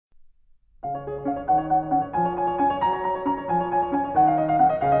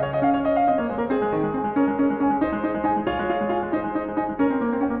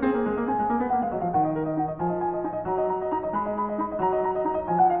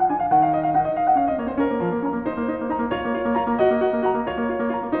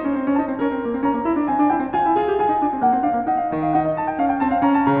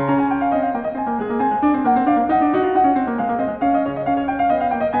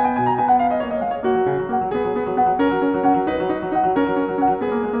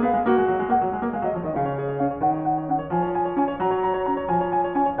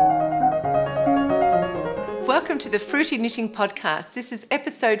to the Fruity Knitting Podcast. This is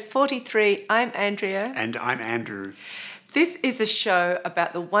episode 43. I'm Andrea. And I'm Andrew. This is a show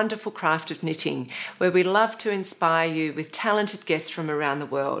about the wonderful craft of knitting, where we love to inspire you with talented guests from around the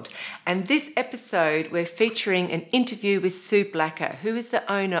world. And this episode, we're featuring an interview with Sue Blacker, who is the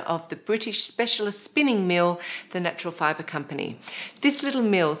owner of the British specialist spinning mill, the Natural Fibre Company. This little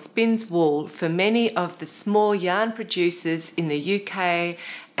mill spins wool for many of the small yarn producers in the UK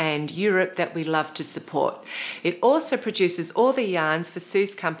and Europe that we love to support. It also produces all the yarns for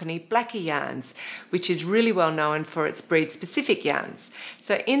Sue's company, Blacker Yarns, which is really well known for its breed-specific yarns.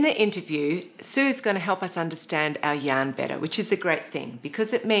 So in the interview, Sue is going to help us understand our yarn better, which is a great thing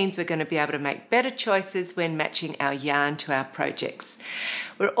because it means we're going to be able to make better choices when matching our yarn to our projects.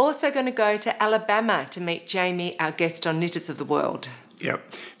 We're also going to go to Alabama to meet Jamie, our guest on Knitters of the World.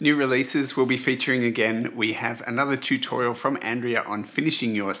 Yep. New releases we'll be featuring again. We have another tutorial from Andrea on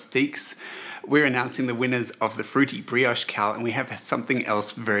finishing your steeks. We're announcing the winners of the Fruity Brioche Kal, and we have something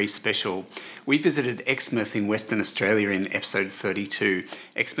else very special. We visited Exmouth in Western Australia in episode 32.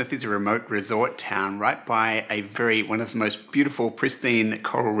 Exmouth is a remote resort town right by one of the most beautiful, pristine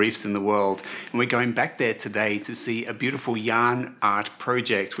coral reefs in the world. And we're going back there today to see a beautiful yarn art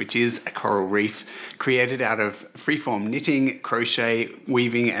project, which is a coral reef created out of freeform knitting, crochet,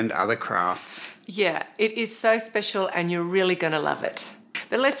 weaving, and other crafts. Yeah, it is so special and you're really going to love it.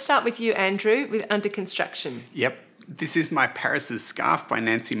 But let's start with you, Andrew, with Under Construction. Yep. This is my Paris's scarf by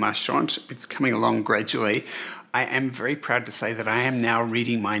Nancy Marchant. It's coming along gradually. I am very proud to say that I am now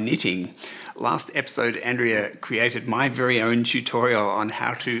reading my knitting. Last episode, Andrea created my very own tutorial on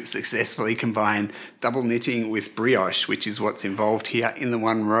how to successfully combine double knitting with brioche, which is what's involved here in the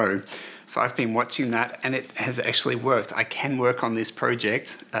one row. So I've been watching that and it has actually worked. I can work on this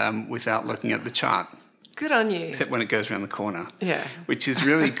project without looking at the chart. Good on you. Except when it goes around the corner. Yeah. Which is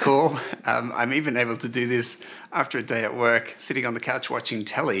really cool. I'm even able to do this after a day at work, sitting on the couch watching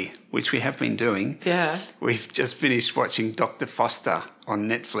telly, which we have been doing. Yeah. We've just finished watching Dr. Foster on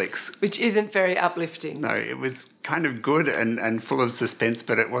Netflix. Which isn't very uplifting. No, it was kind of good and full of suspense,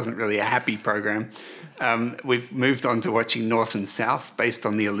 but it wasn't really a happy program. We've moved on to watching North and South, based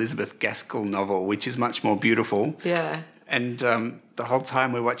on the Elizabeth Gaskell novel, which is much more beautiful. Yeah. And the whole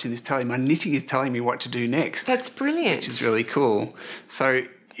time we're watching this telly, my knitting is telling me what to do next. That's brilliant. Which is really cool. So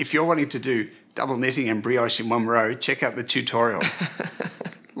if you're wanting to do double knitting and brioche in one row, check out the tutorial.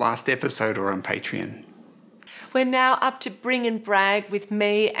 Last episode or on Patreon. We're now up to Bring and Brag with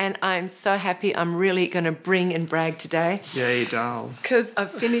me, and I'm so happy I'm really going to bring and brag today. Yay, dolls. Because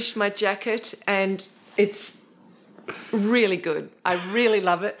I've finished my jacket and it's really good. I really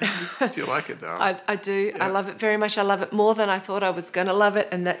love it. Do you like it though? I do. Yeah. I love it very much. I love it more than I thought I was going to love it,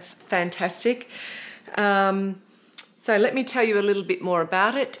 and that's fantastic. So let me tell you a little bit more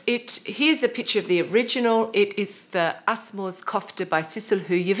about it. Here's a picture of the original. It is the Asmo's Kofta by Sissel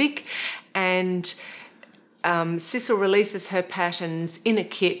Hujovic, and Sissel releases her patterns in a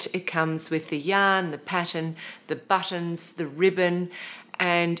kit. It comes with the yarn, the pattern, the buttons, the ribbon,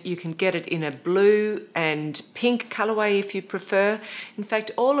 and you can get it in a blue and pink colourway if you prefer. In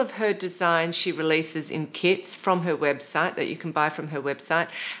fact, all of her designs she releases in kits from her website that you can buy from her website.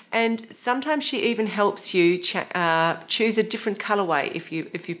 And sometimes she even helps you choose a different colourway if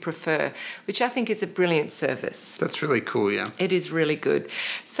you prefer, which I think is a brilliant service. That's really cool, yeah. It is really good.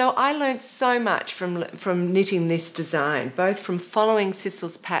 So I learned so much from knitting this design, both from following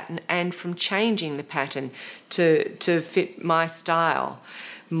Sissel's pattern and from changing the pattern to fit my style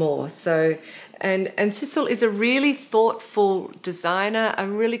more. So and Sissel is a really thoughtful designer, a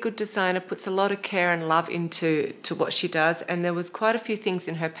really good designer, puts a lot of care and love into what she does, and there was quite a few things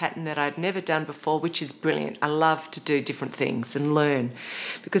in her pattern that I'd never done before, which is brilliant. I love to do different things and learn,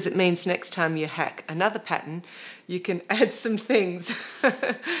 because it means next time you hack another pattern you can add some things.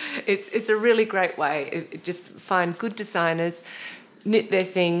 It's a really great way. Just find good designers, knit their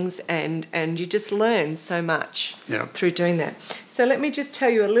things, and you just learn so much through doing that. So let me just tell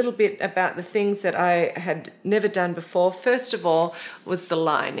you a little bit about the things that I had never done before. First of all was the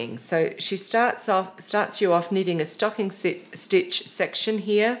lining. So she starts you off knitting a stocking stitch section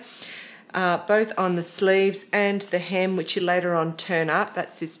here, both on the sleeves and the hem, which you later on turn up.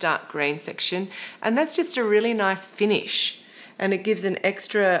 That's this dark green section, and that's just a really nice finish, and it gives an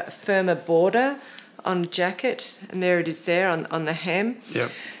extra firmer border on a jacket, and there it is there on the hem. Yep.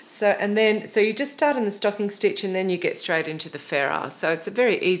 So you just start in the stocking stitch and then you get straight into the ferrule. So it's a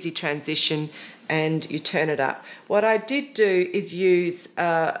very easy transition and you turn it up. What I did do is use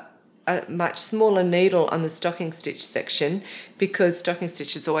a much smaller needle on the stocking stitch section, because stocking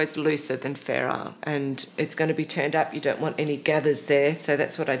stitch is always looser than ferrule and it's going to be turned up. You don't want any gathers there, so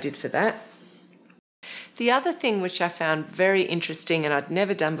that's what I did for that. The other thing which I found very interesting and I'd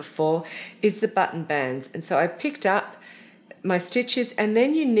never done before is the button bands. And so I picked up my stitches, and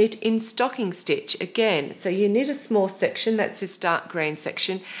then you knit in stocking stitch again. So you knit a small section, that's this dark green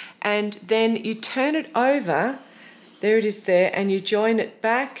section, and then you turn it over, there it is there, and you join it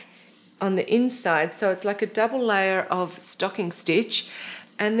back on the inside. So it's like a double layer of stocking stitch.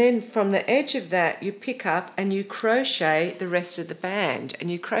 And then from the edge of that, you pick up and you crochet the rest of the band,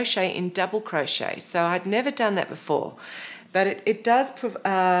 and you crochet in double crochet. So I'd never done that before, but it does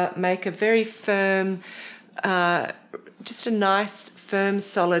make a very firm, just a nice, firm,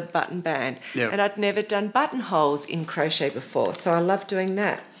 solid button band. Yep. And I'd never done buttonholes in crochet before, so I love doing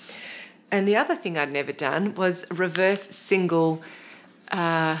that. And the other thing I'd never done was reverse single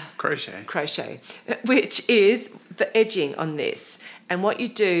crochet, which is the edging on this. And what you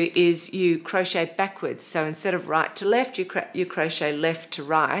do is you crochet backwards. So instead of right to left, you crochet left to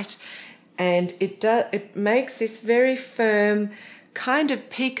right, and it makes this very firm kind of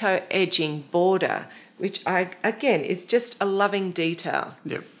picot edging border, which again is just a loving detail.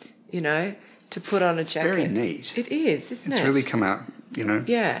 Yep. You know, to put on a jacket. Very neat. It is, isn't it? It's really come out, you know.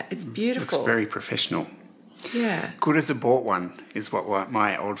 Yeah, it's beautiful. Looks very professional. Yeah. Good as a bought one is what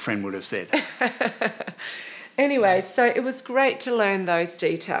my old friend would have said. Anyway, so it was great to learn those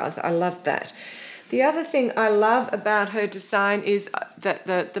details. I love that. The other thing I love about her design is that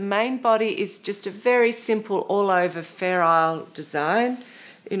the main body is just a very simple all-over Fair Isle design.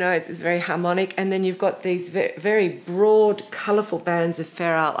 You know, it's very harmonic. And then you've got these very broad, colourful bands of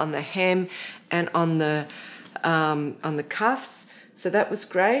Fair Isle on the hem and on the cuffs. So that was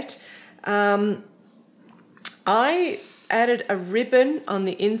great. I added a ribbon on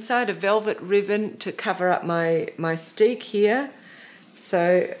the inside, a velvet ribbon to cover up my steek here.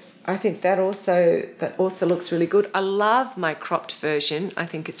 So I think that also looks really good. I love my cropped version. I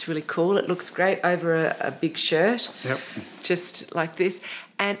think it's really cool. It looks great over a big shirt. Yep. Just like this.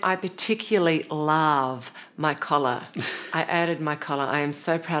 And I particularly love my collar. I added my collar. I am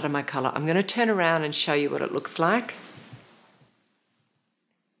so proud of my collar. I'm going to turn around and show you what it looks like.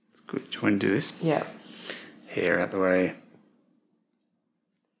 It's good. Do you want to do this? Yeah. Hair out the way.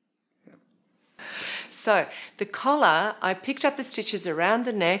 So the collar, I picked up the stitches around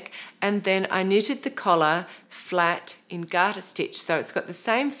the neck, and then I knitted the collar flat in garter stitch. So it's got the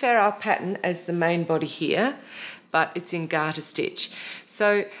same Fair Isle pattern as the main body here, but it's in garter stitch.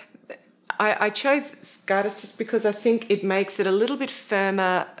 So I chose garter stitch because I think it makes it a little bit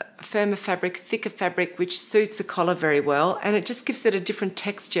firmer fabric, thicker fabric, which suits a collar very well, and it just gives it a different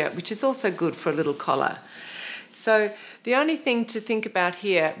texture, which is also good for a little collar. So the only thing to think about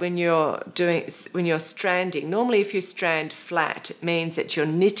here when you're stranding, normally if you strand flat, it means that you're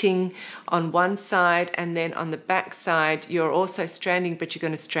knitting on one side, and then on the back side you're also stranding, but you're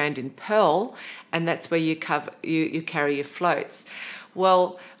going to strand in purl, and that's where you carry your floats.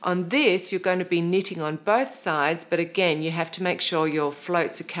 Well, on this, you're going to be knitting on both sides, but again, you have to make sure your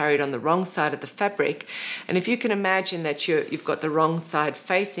floats are carried on the wrong side of the fabric. And if you can imagine that you've got the wrong side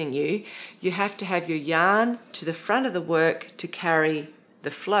facing you, you have to have your yarn to the front of the work to carry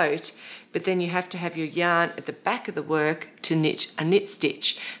the float, but then you have to have your yarn at the back of the work to knit a knit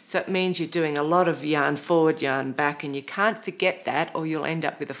stitch. So it means you're doing a lot of yarn forward, yarn back, and you can't forget that, or you'll end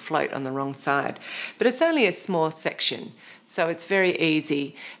up with a float on the wrong side. But it's only a small section, so it's very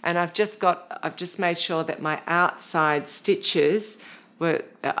easy. And I've just made sure that my outside stitches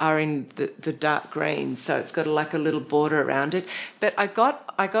are in the dark green, so it's got like a little border around it. But I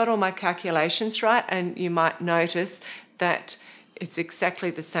got all my calculations right, and you might notice that it's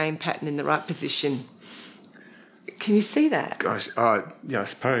exactly the same pattern in the right position. Can you see that? Gosh, yeah, I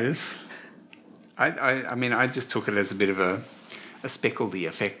suppose. I mean, I just took it as a bit of a speckledy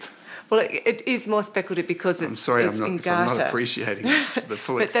effect. Well, it is more speckledy because I'm sorry, it's I'm not appreciating the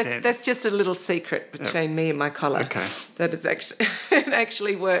full but extent. That's just a little secret between me and my collar. Okay. That is actually it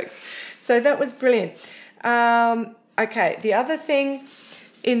actually works. So that was brilliant. Okay, the other thing.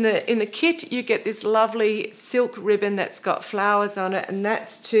 In the kit, you get this lovely silk ribbon that's got flowers on it, and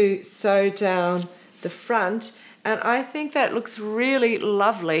that's to sew down the front. And I think that looks really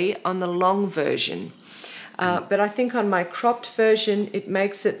lovely on the long version. But I think on my cropped version, it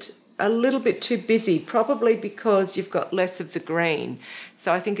makes it a little bit too busy, probably because you've got less of the green.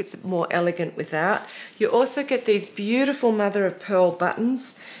 So I think it's more elegant without. You also get these beautiful mother of pearl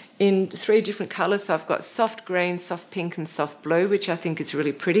buttons in 3 different colours. So I've got soft green, soft pink and soft blue, which I think is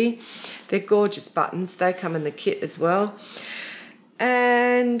really pretty. They're gorgeous buttons. They come in the kit as well.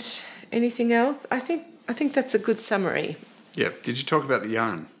 And anything else? I think that's a good summary. Yeah. Did you talk about the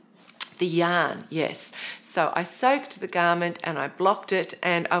yarn? The yarn, yes. So I soaked the garment and I blocked it,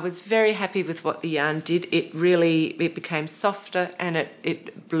 and I was very happy with what the yarn did. It became softer and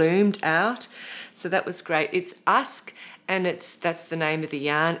it bloomed out. So that was great. It's Usk, and that's the name of the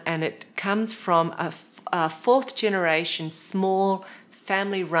yarn, and it comes from a fourth generation small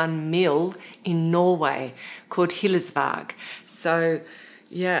family-run mill in Norway called Hillesvåg. So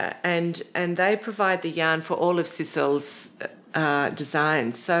yeah, and they provide the yarn for all of Sissel's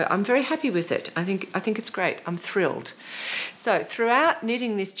designs. So I'm very happy with it. I think it's great. I'm thrilled. So throughout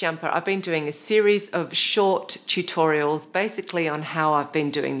knitting this jumper, I've been doing a series of short tutorials basically on how I've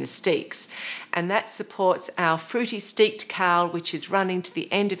been doing the steeks. And that supports our Fruity Steaked Kal, which is running to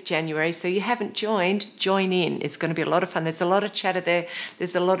the end of January. So you haven't joined, join in. It's going to be a lot of fun. There's a lot of chatter there.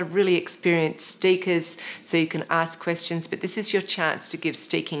 There's a lot of really experienced steekers, so you can ask questions, but this is your chance to give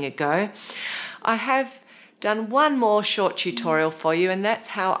steeking a go. I have done one more short tutorial for you, and that's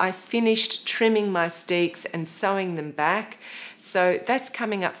how I finished trimming my steeks and sewing them back. So that's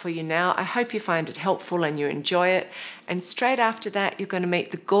coming up for you now. I hope you find it helpful and you enjoy it. And straight after that, you're going to meet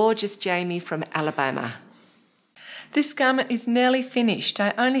the gorgeous Jamie from Alabama. This garment is nearly finished.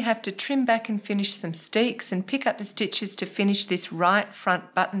 I only have to trim back and finish some steeks and pick up the stitches to finish this right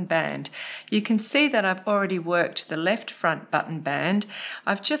front button band. You can see that I've already worked the left front button band.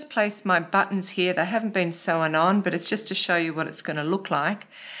 I've just placed my buttons here. They haven't been sewn on, but it's just to show you what it's going to look like.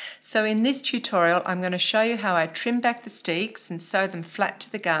 So in this tutorial, I'm going to show you how I trim back the steeks and sew them flat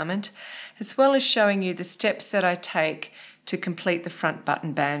to the garment, as well as showing you the steps that I take to complete the front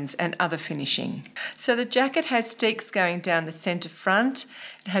button bands and other finishing. So the jacket has steeks going down the centre front.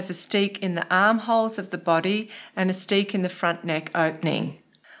 It has a steek in the armholes of the body and a steek in the front neck opening.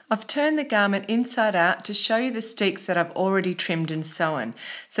 I've turned the garment inside out to show you the steeks that I've already trimmed and sewn.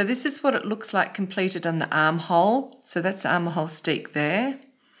 So this is what it looks like completed on the armhole. So that's the armhole steek there.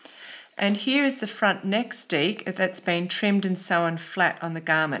 And here is the front neck steek that's been trimmed and sewn flat on the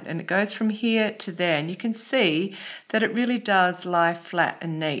garment, and it goes from here to there, and you can see that it really does lie flat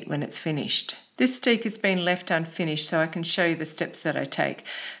and neat when it's finished. This steek has been left unfinished, so I can show you the steps that I take.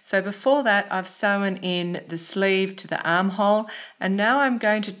 So before that, I've sewn in the sleeve to the armhole, and now I'm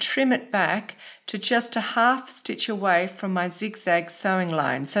going to trim it back to just a half stitch away from my zigzag sewing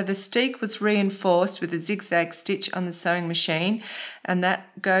line. So the steek was reinforced with a zigzag stitch on the sewing machine, and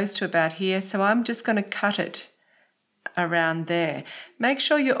that goes to about here. So I'm just going to cut it around there. Make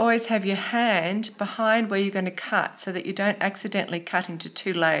sure you always have your hand behind where you're going to cut so that you don't accidentally cut into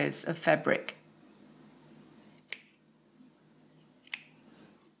 2 layers of fabric.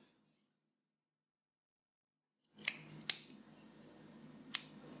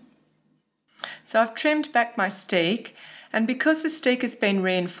 So I've trimmed back my steek, and because the steek has been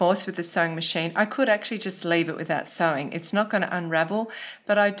reinforced with the sewing machine, I could actually just leave it without sewing. It's not going to unravel,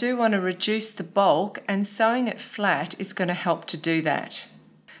 but I do want to reduce the bulk, and sewing it flat is going to help to do that.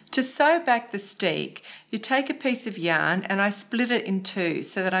 To sew back the steek, you take a piece of yarn, and I split it in 2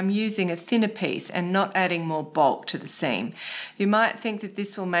 so that I'm using a thinner piece and not adding more bulk to the seam. You might think that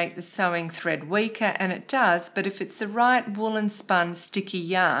this will make the sewing thread weaker, and it does, but if it's the right woolen spun sticky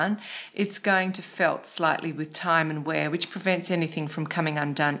yarn, it's going to felt slightly with time and wear, which prevents anything from coming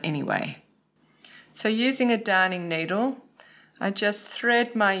undone anyway. So using a darning needle, I just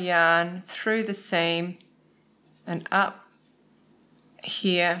thread my yarn through the seam and up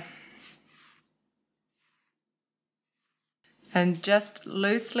here, and just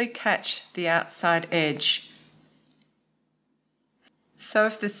loosely catch the outside edge. So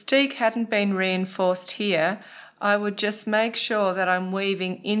if the steek hadn't been reinforced here, I would just make sure that I'm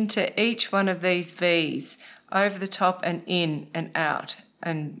weaving into each one of these V's, over the top and in and out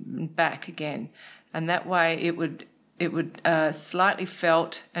and back again, and that way it would slightly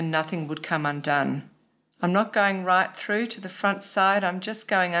felt and nothing would come undone. I'm not going right through to the front side. I'm just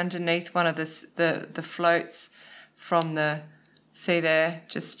going underneath one of the floats from the, see there,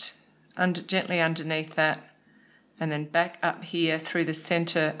 just gently underneath that, and then back up here through the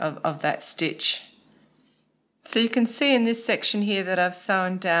centre of that stitch. So you can see in this section here that I've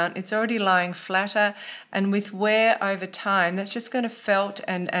sewn down, it's already lying flatter, and with wear over time, that's just going to felt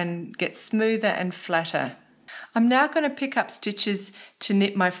and get smoother and flatter. I'm now going to pick up stitches to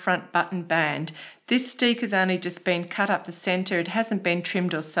knit my front button band. This steek has only just been cut up the centre. It hasn't been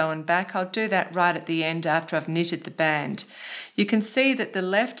trimmed or sewn back. I'll do that right at the end after I've knitted the band. You can see that the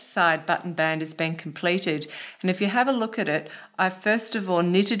left side button band has been completed, and if you have a look at it, I've first of all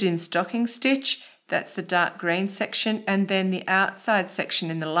knitted in stocking stitch. That's the dark green section, and then the outside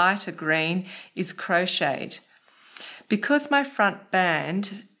section in the lighter green is crocheted. Because my front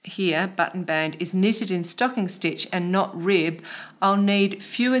band here, button band, is knitted in stocking stitch and not rib, I'll need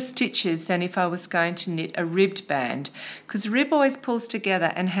fewer stitches than if I was going to knit a ribbed band, because rib always pulls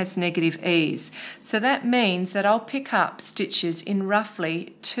together and has negative ease. So that means that I'll pick up stitches in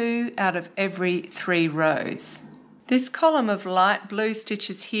roughly 2 out of every 3 rows. This column of light blue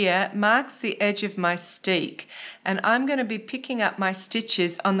stitches here marks the edge of my steek, and I'm going to be picking up my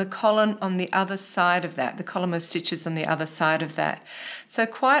stitches on the column on the other side of that, the column of stitches on the other side of that. So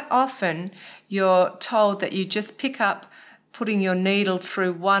quite often you're told that you just pick up putting your needle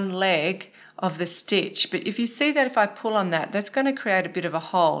through one leg of the stitch, but if you see that if I pull on that, that's going to create a bit of a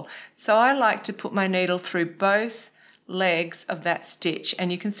hole. So I like to put my needle through both legs of that stitch,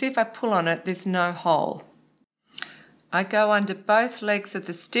 and you can see if I pull on it, there's no hole. I go under both legs of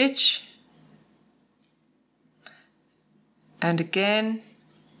the stitch, and again,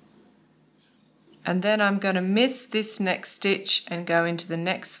 and then I'm going to miss this next stitch and go into the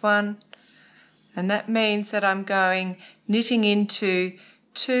next one, and that means that I'm going knitting into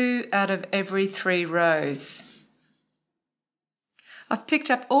 2 out of every 3 rows. I've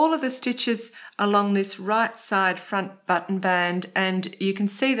picked up all of the stitches along this right side front button band, and you can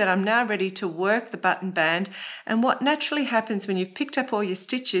see that I'm now ready to work the button band. And what naturally happens when you've picked up all your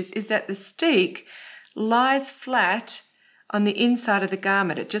stitches is that the steek lies flat on the inside of the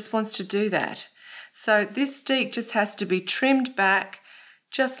garment. It just wants to do that. So this steek just has to be trimmed back,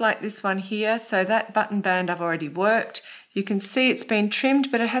 just like this one here. So that button band I've already worked. You can see it's been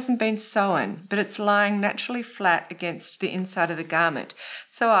trimmed, but it hasn't been sewn, but it's lying naturally flat against the inside of the garment.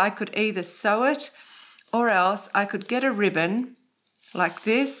 So I could either sew it, or else I could get a ribbon like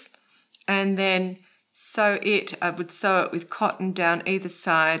this and then sew it. I would sew it with cotton down either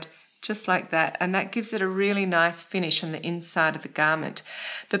side, just like that, and that gives it a really nice finish on the inside of the garment.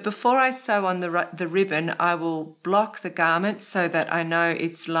 But before I sew on the ribbon, I will block the garment so that I know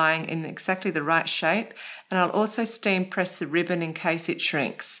it's lying in exactly the right shape, and I'll also steam press the ribbon in case it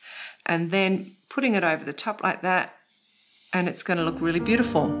shrinks, and then putting it over the top like that, and it's going to look really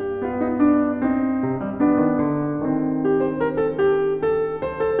beautiful.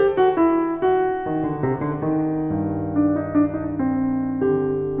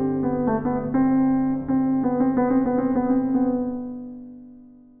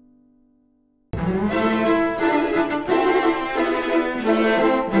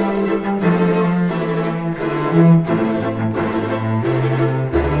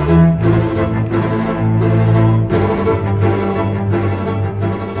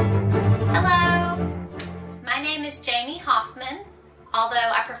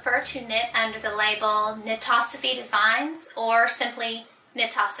 To knit under the label Knitosophy Designs or simply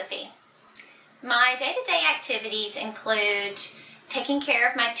Knitosophy. My day-to-day activities include taking care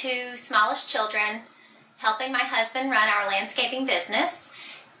of my 2 smallest children, helping my husband run our landscaping business,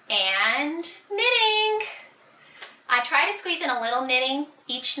 and knitting. I try to squeeze in a little knitting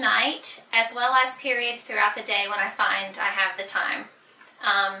each night, as well as periods throughout the day when I find I have the time.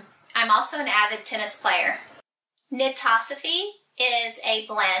 I'm also an avid tennis player. Knitosophy is a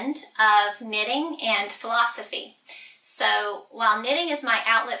blend of knitting and philosophy. So while knitting is my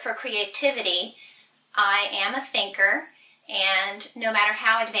outlet for creativity, I am a thinker, and no matter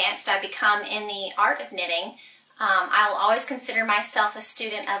how advanced I become in the art of knitting, I will always consider myself a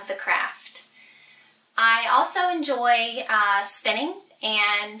student of the craft. I also enjoy spinning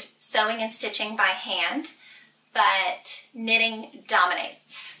and sewing and stitching by hand, but knitting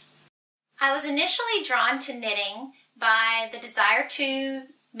dominates. I was initially drawn to knitting by the desire to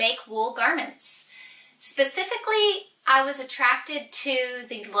make wool garments. Specifically, I was attracted to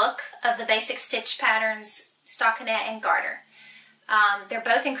the look of the basic stitch patterns, stockinette and garter. They're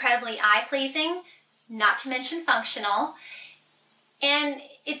both incredibly eye-pleasing, not to mention functional, and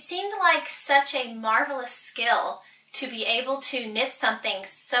it seemed like such a marvelous skill to be able to knit something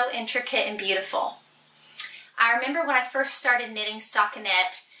so intricate and beautiful. I remember when I first started knitting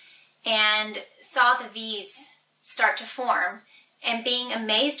stockinette and saw the V's start to form and being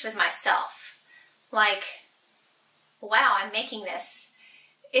amazed with myself. Like, wow, I'm making this.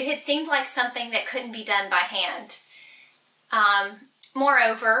 It had seemed like something that couldn't be done by hand.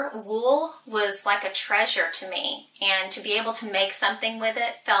 Moreover, wool was like a treasure to me, and to be able to make something with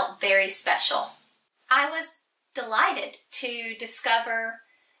it felt very special. I was delighted to discover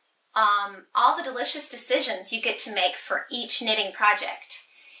all the delicious decisions you get to make for each knitting project.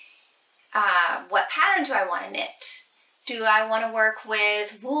 What pattern do I want to knit? Do I want to work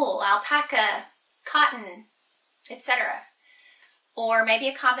with wool, alpaca, cotton, etc.? Or maybe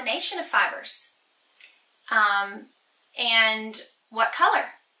a combination of fibers? And what color?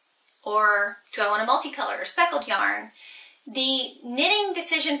 Or do I want a multicolored or speckled yarn? The knitting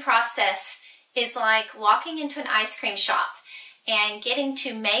decision process is like walking into an ice cream shop and getting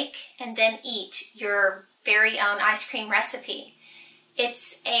to make and then eat your very own ice cream recipe.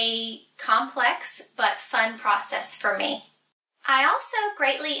 It's a complex but fun process for me. I also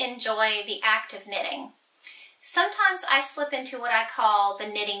greatly enjoy the act of knitting. Sometimes I slip into what I call the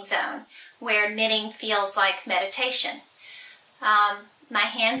knitting zone, where knitting feels like meditation. My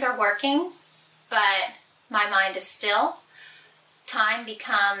hands are working, but my mind is still. Time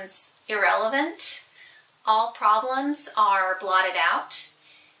becomes irrelevant. All problems are blotted out,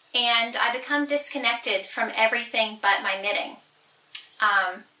 and I become disconnected from everything but my knitting.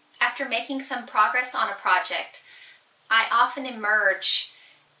 After making some progress on a project, I often emerge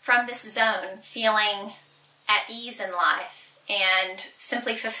from this zone feeling at ease in life and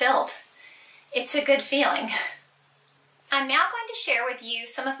simply fulfilled. It's a good feeling. I'm now going to share with you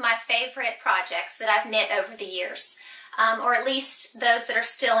some of my favorite projects that I've knit over the years, or at least those that are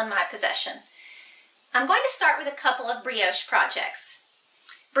still in my possession. I'm going to start with a couple of brioche projects.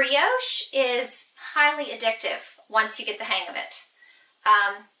 Brioche is highly addictive once you get the hang of it.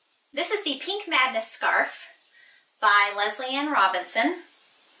 This is the Pink Madness scarf by Leslie Ann Robinson,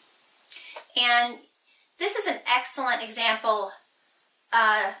 and this is an excellent example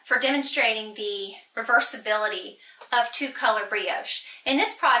for demonstrating the reversibility of two-color brioche. In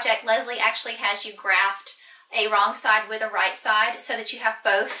this project, Leslie actually has you graft a wrong side with a right side so that you have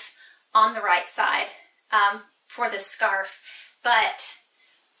both on the right side for this scarf. But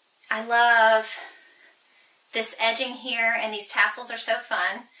I love this edging here, and these tassels are so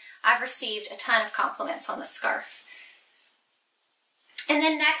fun. I've received a ton of compliments on this scarf. And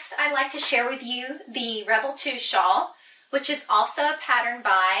then next, I'd like to share with you the Rebel 2 shawl, which is also a pattern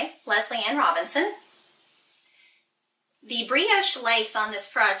by Leslie Ann Robinson. The brioche lace on this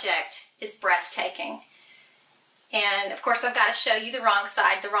project is breathtaking. And of course, I've got to show you the wrong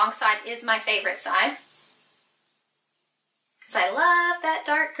side. The wrong side is my favorite side, because I love that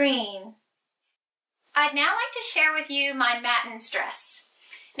dark green. I'd now like to share with you my Matins dress.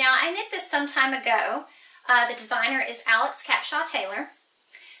 Now, I knit this some time ago. The designer is Alex Capshaw Taylor,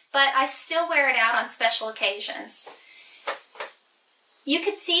 but I still wear it out on special occasions. You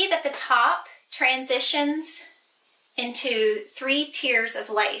could see that the top transitions into 3 tiers of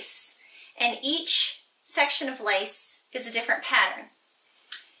lace, and each section of lace is a different pattern.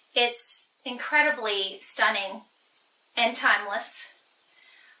 It's incredibly stunning and timeless.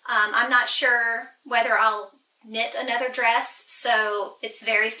 I'm not sure whether I'll knit another dress, so it's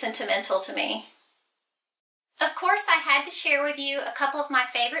very sentimental to me. Of course, I had to share with you a couple of my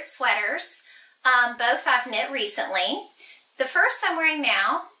favorite sweaters. Both I've knit recently. The first I'm wearing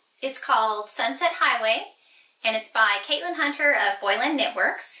now, it's called Sunset Highway, and it's by Caitlin Hunter of Boylan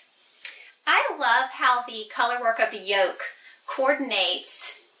Knitworks. I love how the color work of the yoke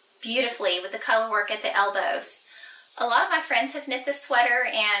coordinates beautifully with the color work at the elbows. A lot of my friends have knit this sweater,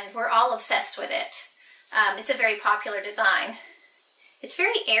 and we're all obsessed with it. It's a very popular design. It's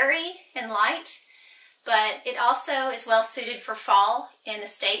very airy and light, but it also is well suited for fall in the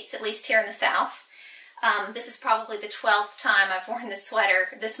States, at least here in the South. This is probably the 12th time I've worn this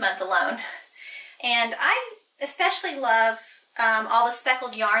sweater this month alone. And I especially love all the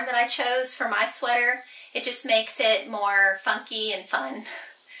speckled yarn that I chose for my sweater. It just makes it more funky and fun.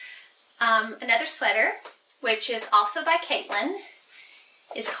 Another sweater, which is also by Caitlin,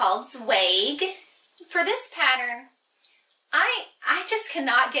 is called Zwag. For this pattern, I just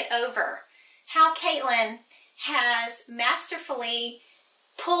cannot get over how Caitlin has masterfully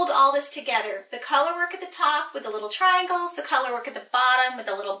pulled all this together. The color work at the top with the little triangles, the color work at the bottom with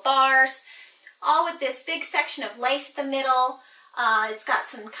the little bars, all with this big section of lace at the middle. It's got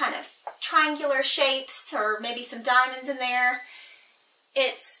some kind of triangular shapes or maybe some diamonds in there.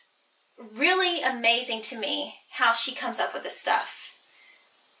 It's really amazing to me how she comes up with this stuff.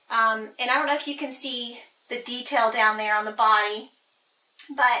 And I don't know if you can see the detail down there on the body,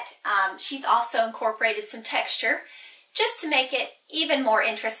 but she's also incorporated some texture just to make it even more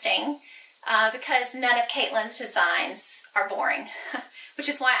interesting, because none of Caitlin's designs are boring, which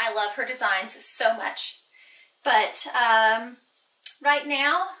is why I love her designs so much. But right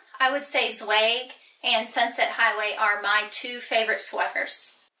now, I would say Zwag and Sunset Highway are my 2 favorite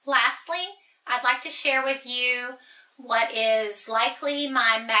sweaters. Lastly, I'd like to share with you what is likely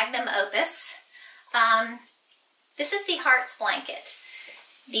my magnum opus. This is the Hearts blanket.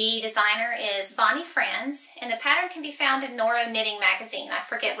 The designer is Bonnie Franz, and the pattern can be found in Noro Knitting magazine. I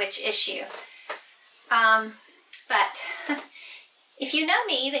forget which issue. But if you know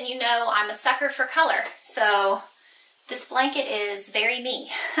me, then you know I'm a sucker for color. So this blanket is very me.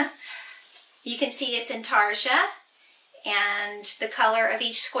 You can see it's in tarsia, and the color of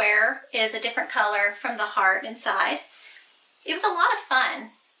each square is a different color from the heart inside. It was a lot of fun.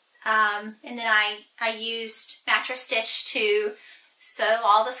 And then I used mattress stitch to sew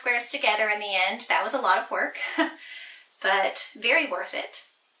all the squares together in the end. That was a lot of work, but very worth it.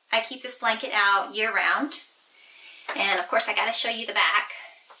 I keep this blanket out year round. And of course I got to show you the back.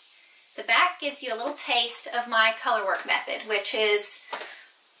 The back gives you a little taste of my color work method, which is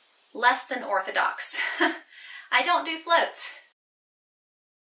less than orthodox. I don't do floats.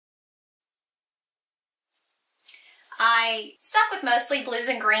 I stuck with mostly blues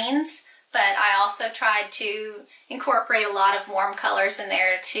and greens, but I also tried to incorporate a lot of warm colors in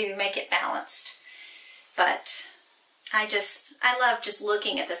there to make it balanced. But I love just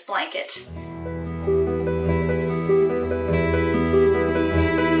looking at this blanket.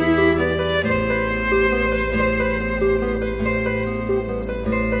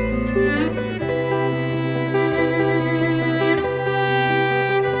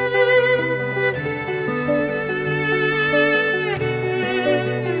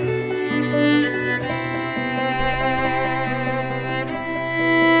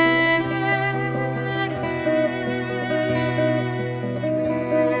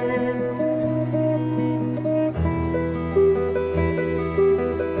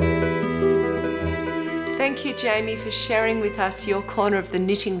 Thank you, Jamie, for sharing with us your corner of the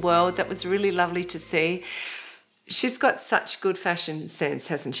knitting world. That was really lovely to see. She's got such good fashion sense,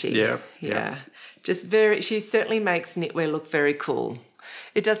 hasn't she? Yeah. She certainly makes knitwear look very cool.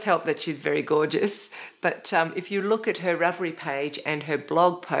 It does help that she's very gorgeous, but if you look at her Ravelry page and her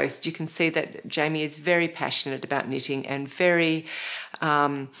blog post, you can see that Jamie is very passionate about knitting and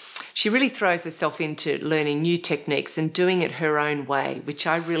she really throws herself into learning new techniques and doing it her own way, which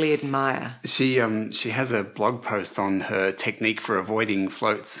I really admire. She has a blog post on her technique for avoiding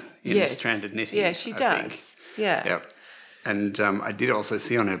floats in stranded knitting. Yeah, she does. Yeah. Yep. And I did also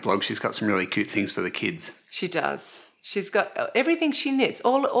see on her blog she's got some really cute things for the kids. She does. She's got everything she knits,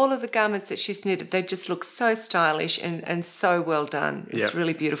 all of the garments that she's knitted, they just look so stylish and so well done. It's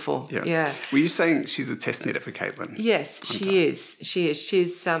really beautiful. Yep. Yeah. Were you saying she's a test knitter for Caitlin? Yes, she is.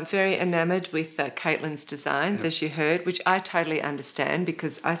 She's very enamoured with Caitlin's designs, as you heard, which I totally understand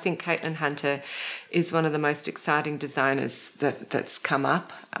because I think Caitlin Hunter is one of the most exciting designers that's come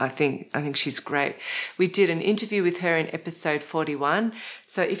up. I think she's great. We did an interview with her in episode 41.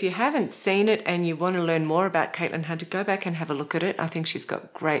 So if you haven't seen it and you want to learn more about Caitlin Hunter, go back and have a look at it. I think she's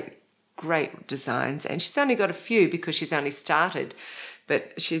got great designs. And she's only got a few because she's only started.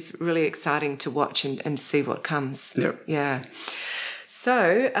 But she's really exciting to watch and see what comes. Yep. Yeah.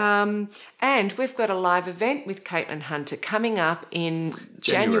 So, and we've got a live event with Caitlin Hunter coming up in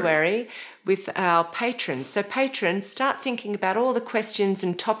January with our patrons. So patrons, start thinking about all the questions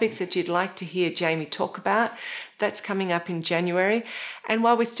and topics that you'd like to hear Jamie talk about. That's coming up in January. And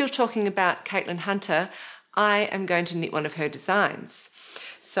while we're still talking about Caitlin Hunter, I am going to knit one of her designs.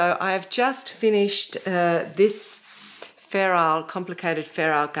 So I have just finished this complicated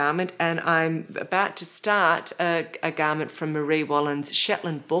Fair Isle garment, and I'm about to start a garment from Marie Wallen's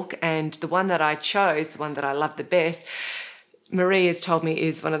Shetland book, and the one that I chose, the one that I love the best, Marie has told me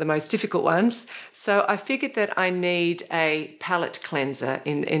is one of the most difficult ones. So I figured that I need a palette cleanser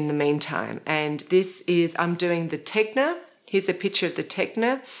in the meantime. And I'm doing the Tegna. Here's a picture of the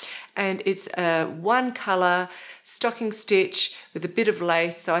Tegna. And it's a one colour stocking stitch with a bit of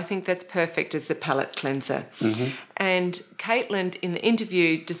lace. So I think that's perfect as a palette cleanser. Mm-hmm. And Caitlin in the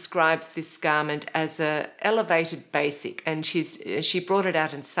interview describes this garment as a elevated basic. And she brought it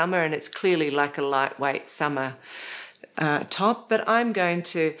out in summer, and it's clearly like a lightweight summer top, but I'm going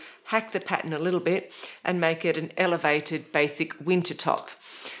to hack the pattern a little bit and make it an elevated basic winter top.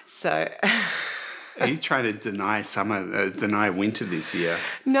 So are you trying to deny winter this year?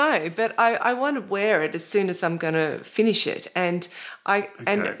 No, but I want to wear it as soon as I'm going to finish it. And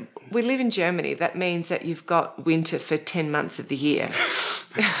and we live in Germany. That means that you've got winter for 10 months of the year.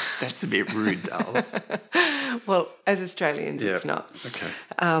 That's a bit rude, Dulles. Well, as Australians, it's not.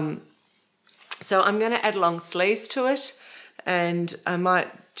 Okay. So I'm going to add long sleeves to it, and I might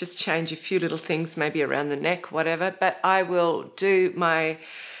just change a few little things, maybe around the neck, whatever, but I will do my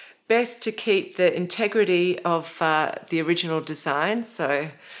best to keep the integrity of the original design. So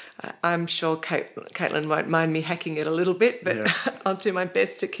I'm sure Caitlin won't mind me hacking it a little bit, but I'll do my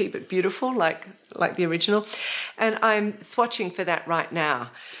best to keep it beautiful like the original. And I'm swatching for that right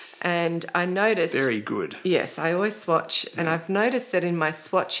now. And I noticed... Very good. Yes, I always swatch, and I've noticed that in my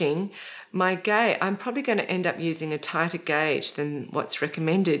swatching, my gauge, I'm probably going to end up using a tighter gauge than what's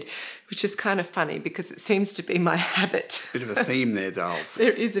recommended, which is kind of funny because it seems to be my habit. Bit of a theme there, dolls.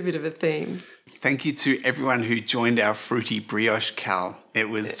 There is a bit of a theme. Thank you to everyone who joined our Fruity Brioche Kal. It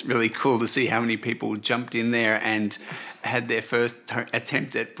was really cool to see how many people jumped in there and had their first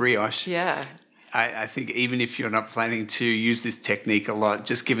attempt at brioche. Yeah. I think even if you're not planning to use this technique a lot,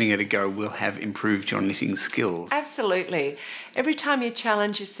 just giving it a go will have improved your knitting skills. Absolutely. Every time you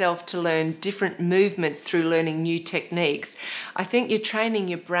challenge yourself to learn different movements through learning new techniques, I think you're training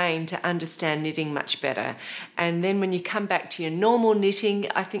your brain to understand knitting much better. And then when you come back to your normal knitting,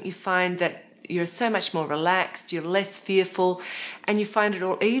 I think you find that you're so much more relaxed, you're less fearful, and you find it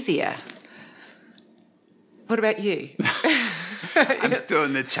all easier. What about you? I'm still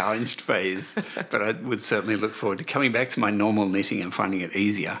in the challenged phase, but I would certainly look forward to coming back to my normal knitting and finding it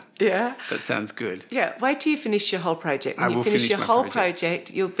easier. Yeah. That sounds good. Yeah, wait till you finish your whole project. When I will you finish your my whole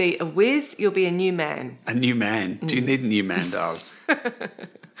project, you'll be a whiz, you'll be a new man. A new man? Do you need a new man, dolls? I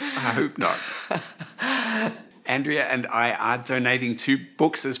hope not. Andrea and I are donating 2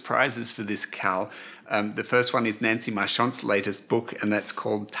 books as prizes for this Kal. The first one is Nancy Marchand's latest book, and that's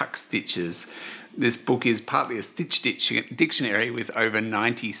called Tuck Stitches. This book is partly a stitch dictionary with over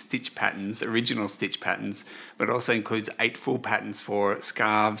 90 stitch patterns, original stitch patterns, but also includes 8 full patterns for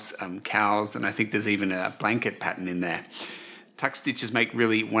scarves, cowls, and I think there's even a blanket pattern in there. Tuck stitches make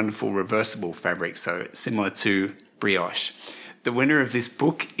really wonderful reversible fabric, so similar to brioche. The winner of this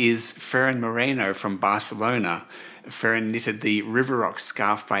book is Ferran Moreno from Barcelona. Ferran knitted the River Rock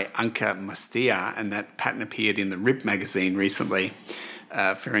scarf by Anka Mastia, and that pattern appeared in the Rib magazine recently.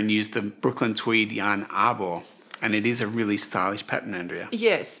 Ferran used the Brooklyn Tweed yarn Arbor, and it is a really stylish pattern, Andrea.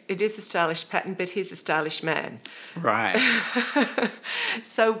 Yes, it is a stylish pattern, but he's a stylish man. Right.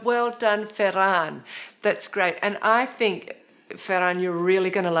 So well done, Ferran. That's great. And I think, Ferran, you're really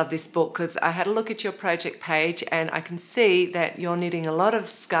going to love this book because I had a look at your project page and I can see that you're knitting a lot of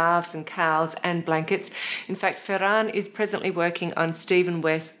scarves and cowls and blankets. In fact, Ferran is presently working on Stephen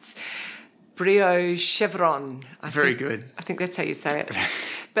West's Brioche Chevron. Very good. I think that's how you say it.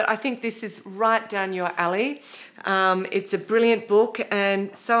 But I think this is right down your alley. It's a brilliant book,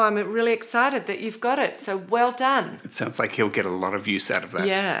 and so I'm really excited that you've got it. So well done. It sounds like he'll get a lot of use out of that.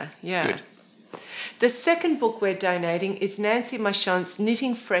 Yeah. Good. The second book we're donating is Nancy Marchand's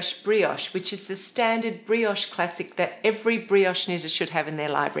Knitting Fresh Brioche, which is the standard brioche classic that every brioche knitter should have in their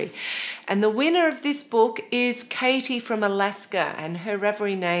library. And the winner of this book is Katie from Alaska, and her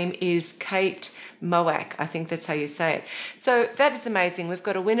Ravelry name is Kate Moak. I think that's how you say it. So that is amazing. We've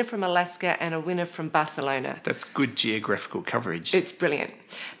got a winner from Alaska and a winner from Barcelona. That's good geographical coverage. It's brilliant.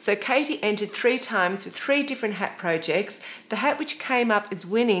 So Katie entered 3 times with 3 different hat projects. The hat which came up as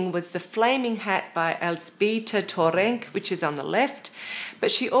winning was the Flaming Hat by Elzbieta Torenk, which is on the left.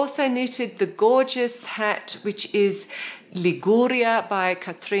 But she also knitted the gorgeous hat, which is Liguria by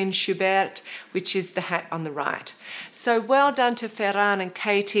Catherine Schubert, which is the hat on the right. So well done to Ferran and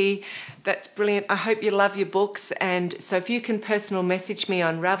Katie. That's brilliant. I hope you love your books. And so if you can personal message me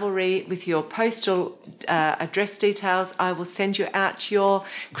on Ravelry with your postal address details, I will send you out your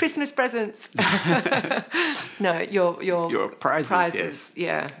Christmas presents. No, your prizes, yes.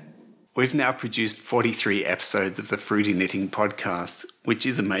 Yeah. We've now produced 43 episodes of the Fruity Knitting podcast, which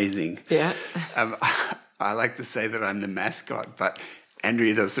is amazing. Yeah. I like to say that I'm the mascot, but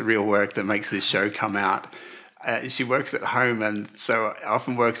Andrea does the real work that makes this show come out. She works at home and so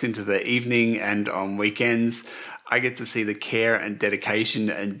often works into the evening and on weekends. I get to see the care and dedication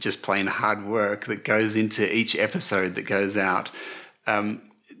and just plain hard work that goes into each episode that goes out.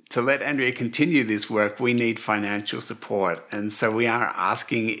 To let Andrea continue this work, we need financial support. And so we are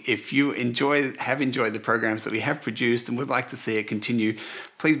asking if you have enjoyed the programs that we have produced and would like to see it continue,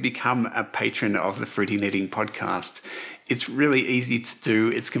 please become a patron of the Fruity Knitting podcast. It's really easy to do.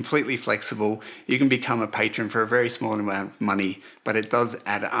 It's completely flexible. You can become a patron for a very small amount of money, but it does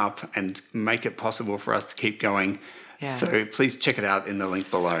add up and make it possible for us to keep going. Yeah. So please check it out in the link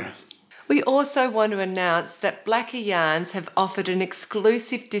below. We also want to announce that Blacker Yarns have offered an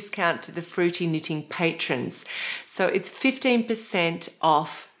exclusive discount to the Fruity Knitting patrons. So it's 15%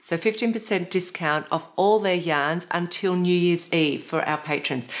 off. So 15% discount off all their yarns until New Year's Eve for our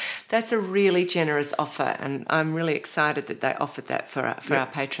patrons. That's a really generous offer, and I'm really excited that they offered that for our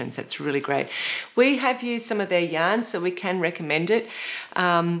patrons. That's really great. We have used some of their yarns, so we can recommend it.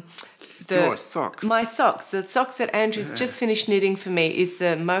 Your socks. My socks. The socks that Andrew's just finished knitting for me is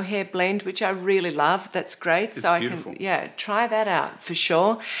the mohair blend, which I really love. That's great. It's so beautiful. I can, try that out for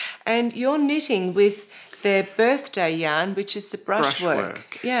sure. And you're knitting with their birthday yarn, which is the brushwork.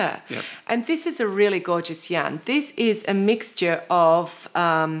 Brushwork. Yeah. Yep. And this is a really gorgeous yarn. This is a mixture of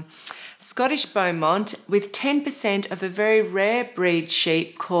Scottish Beaumont with 10% of a very rare breed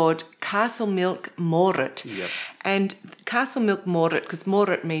sheep called Castle Milk Morit. Yep. And Castle Milk Morit, because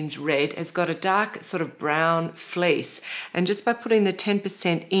Morit means red, has got a dark sort of brown fleece. And just by putting the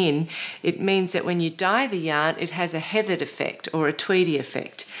 10% in, it means that when you dye the yarn, it has a heathered effect or a tweedy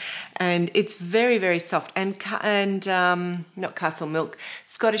effect. And it's very, very soft. And not Castle Milk,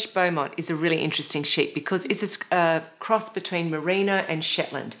 Scottish Beaumont is a really interesting sheep because it's a cross between Merino and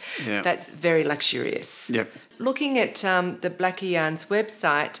Shetland. Yeah. That's very luxurious. Yep. Looking at the Blacky Yarns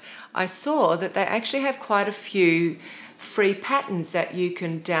website, I saw that they actually have quite a few free patterns that you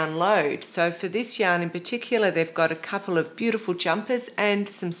can download. So for this yarn in particular, they've got a couple of beautiful jumpers and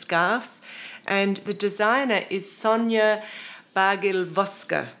some scarves. And the designer is Sonia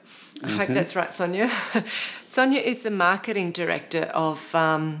Bagilvoska. I hope that's right, Sonia. Sonia is the marketing director of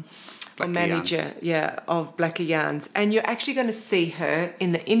or manager, of Blacky Yarns. And you're actually going to see her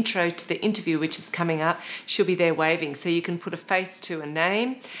in the intro to the interview, which is coming up. She'll be there waving, so you can put a face to a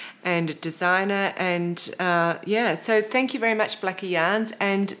name and a designer. And so thank you very much, Blacky Yarns.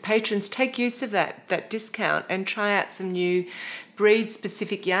 And patrons, take use of that discount and try out some new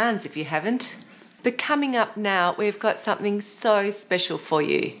breed-specific yarns if you haven't. But coming up now, we've got something so special for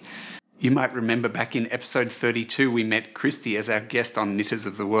you. You might remember back in episode 32, we met Christy as our guest on Knitters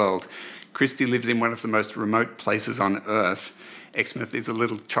of the World. Christy lives in one of the most remote places on Earth. Exmouth is a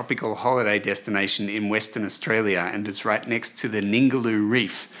little tropical holiday destination in Western Australia and is right next to the Ningaloo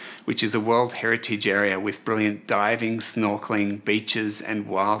Reef, which is a World Heritage Area with brilliant diving, snorkeling, beaches and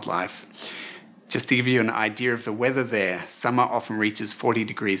wildlife. Just to give you an idea of the weather there, summer often reaches 40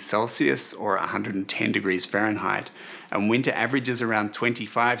 degrees Celsius or 110 degrees Fahrenheit, and winter averages around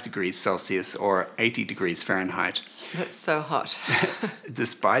 25 degrees Celsius or 80 degrees Fahrenheit. That's so hot.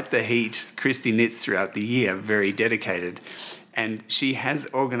 Despite the heat, Christy knits throughout the year, very dedicated. And she has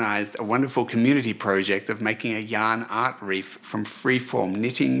organised a wonderful community project of making a yarn art reef from freeform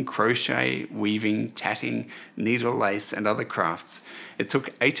knitting, crochet, weaving, tatting, needle lace and other crafts. It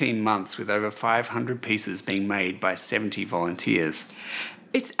took 18 months with over 500 pieces being made by 70 volunteers.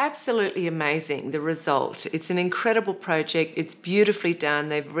 It's absolutely amazing, the result. It's an incredible project. It's beautifully done.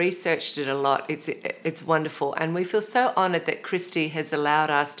 They've researched it a lot. It's wonderful. And we feel so honoured that Christy has allowed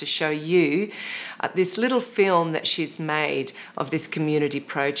us to show you this little film that she's made of this community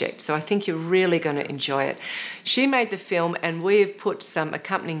project. So I think you're really going to enjoy it. She made the film and we've put some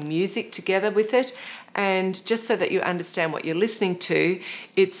accompanying music together with it. And just so that you understand what you're listening to,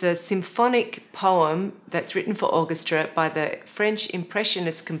 it's a symphonic poem that's written for orchestra by the French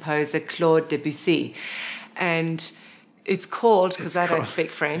Impressionist composer Claude Debussy. And it's called, because I don't speak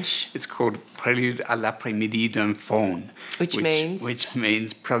French. It's called Prélude à l'après-midi d'un faune. Which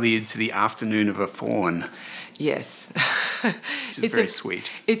means prelude to the afternoon of a fawn. Yes. Which is very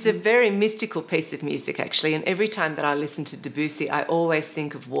sweet. It's a very mystical piece of music, actually, and every time that I listen to Debussy, I always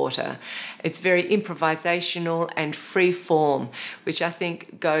think of water. It's very improvisational and free form, which I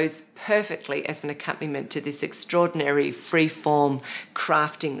think goes perfectly as an accompaniment to this extraordinary free form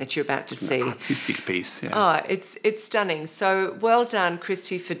crafting that you're about to see. An artistic piece, yeah. Oh, it's stunning. So well done,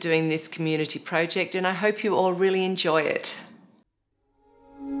 Christy, for doing this community project, and I hope you all really enjoy it.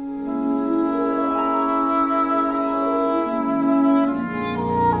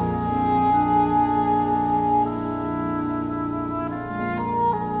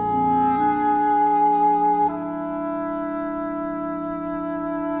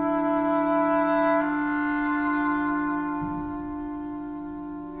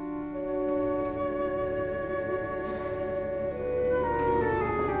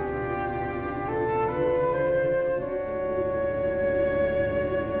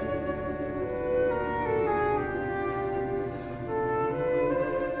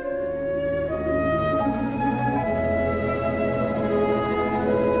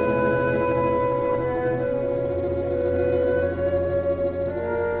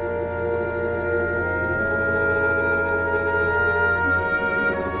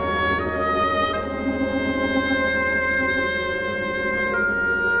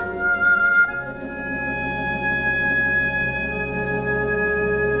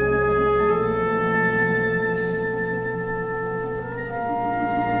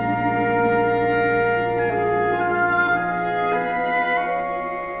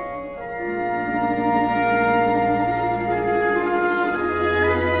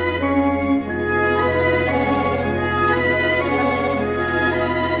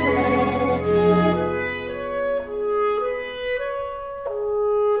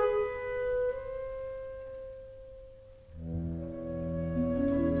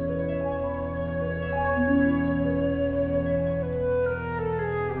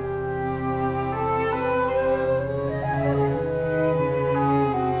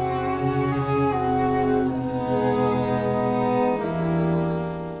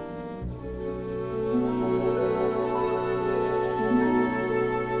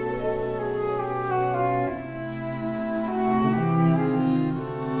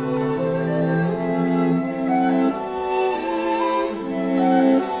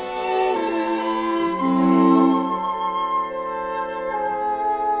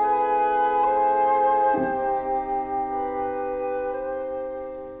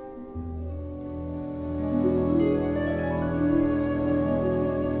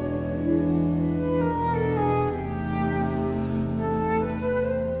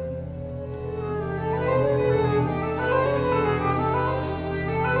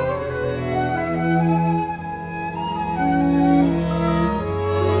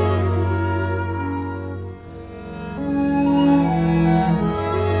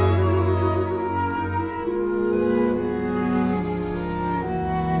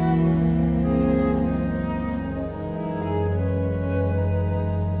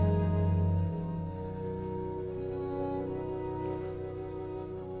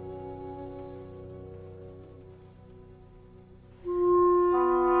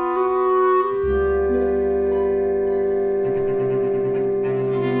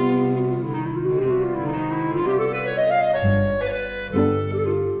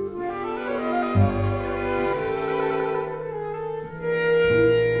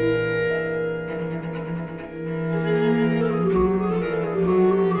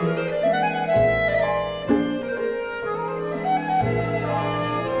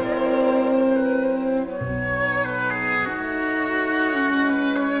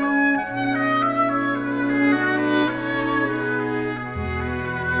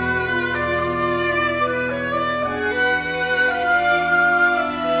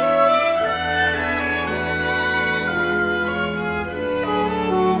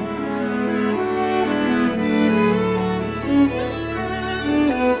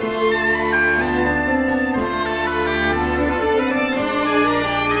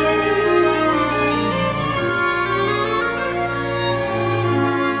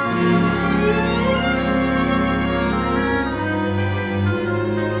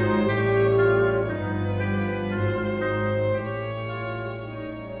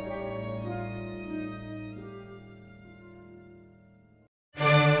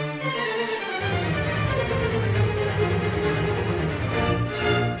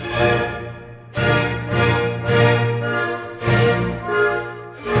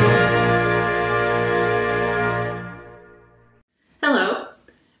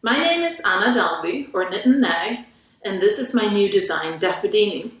 Anna Dalvi, or Knit and Nag, and this is my new design,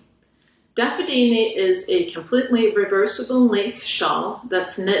 Daffodini. Daffodini is a completely reversible lace shawl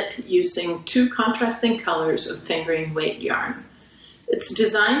that's knit using 2 contrasting colors of fingering weight yarn. It's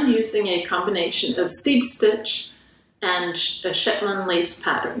designed using a combination of seed stitch and a Shetland lace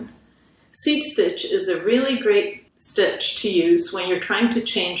pattern. Seed stitch is a really great stitch to use when you're trying to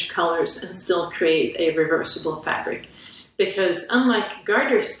change colors and still create a reversible fabric, because unlike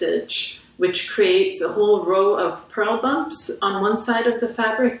garter stitch, which creates a whole row of purl bumps on one side of the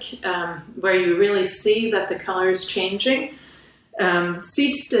fabric where you really see that the color is changing,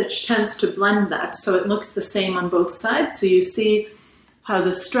 seed stitch tends to blend that, so it looks the same on both sides. So you see how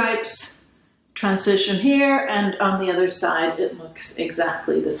the stripes transition here, and on the other side it looks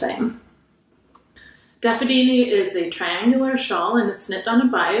exactly the same. Daffodini is a triangular shawl, and it's knit on a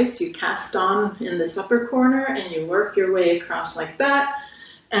bias. You cast on in this upper corner and you work your way across like that,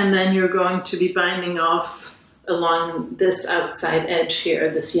 and then you're going to be binding off along this outside edge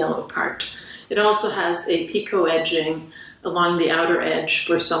here, this yellow part. It also has a picot edging along the outer edge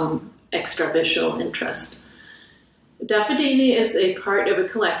for some extra visual interest. Daffodini is a part of a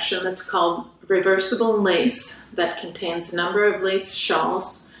collection that's called Reversible Lace that contains a number of lace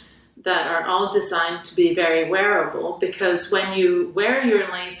shawls that are all designed to be very wearable, because when you wear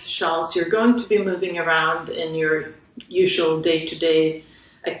your lace shawls, you're going to be moving around in your usual day-to-day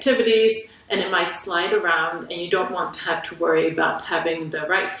activities, and it might slide around, and you don't want to have to worry about having the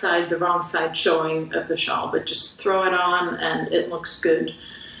right side, the wrong side showing of the shawl, but just throw it on and it looks good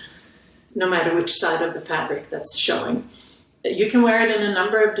no matter which side of the fabric that's showing. You can wear it in a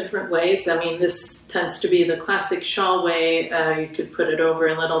number of different ways. I mean, this tends to be the classic shawl way. You could put it over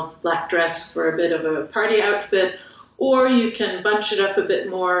a little black dress for a bit of a party outfit, or you can bunch it up a bit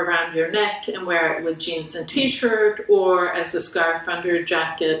more around your neck and wear it with jeans and t-shirt, or as a scarf under a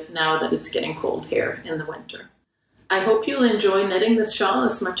jacket now that it's getting cold here in the winter. I hope you'll enjoy knitting this shawl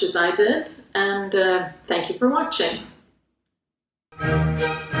as much as I did, and thank you for watching.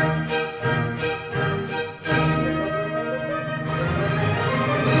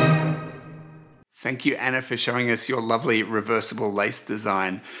 Thank you, Anna, for showing us your lovely reversible lace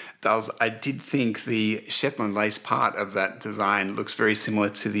design. Dulls, I did think the Shetland lace part of that design looks very similar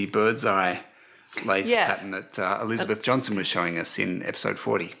to the bird's eye lace pattern that Elizabeth Johnson was showing us in episode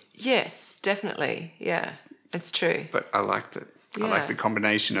 40. Yes, definitely. Yeah, it's true. But I liked it. Yeah. I like the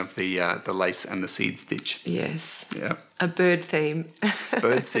combination of the lace and the seed stitch. Yes. Yeah. A bird theme.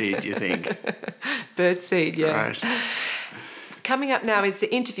 Bird seed, you think? Bird seed, yeah. Right. Coming up now is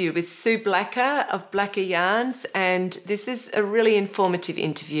the interview with Sue Blacker of Blacker Yarns, and this is a really informative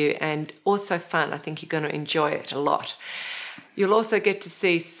interview and also fun. I think you're going to enjoy it a lot. You'll also get to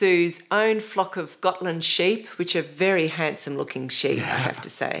see Sue's own flock of Gotland sheep, which are very handsome looking sheep, I have to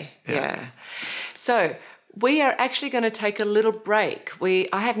say. Yeah. So we are actually going to take a little break.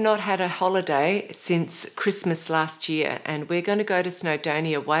 I have not had a holiday since Christmas last year, and we're going to go to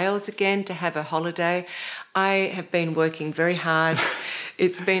Snowdonia, Wales again to have a holiday. I have been working very hard.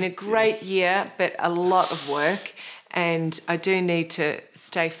 It's been a great year, but a lot of work, and I do need to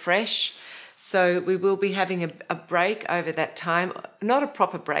stay fresh. So we will be having a break over that time. Not a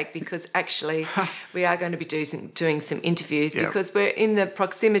proper break, because actually we are going to be doing some interviews because we're in the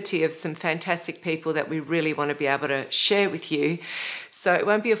proximity of some fantastic people that we really want to be able to share with you. So it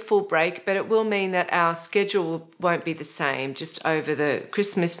won't be a full break, but it will mean that our schedule won't be the same just over the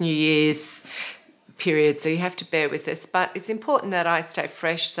Christmas, New Year's period. So you have to bear with us. But it's important that I stay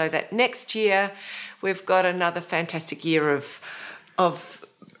fresh so that next year we've got another fantastic year of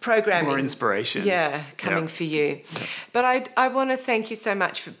programming. More inspiration. Yeah, coming for you. Yep. But I want to thank you so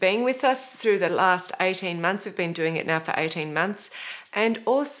much for being with us through the last 18 months. We've been doing it now for 18 months. And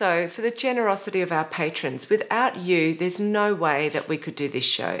also for the generosity of our patrons. Without you, there's no way that we could do this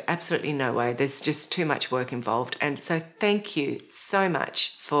show. Absolutely no way. There's just too much work involved. And so thank you so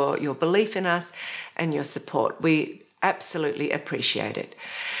much for your belief in us and your support. We absolutely appreciate it.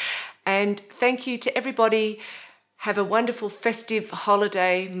 And thank you to everybody. Have a wonderful festive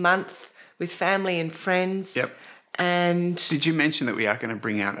holiday month with family and friends. Yep. And did you mention that we are going to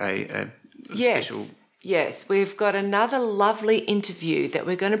bring out a special... Yes, we've got another lovely interview that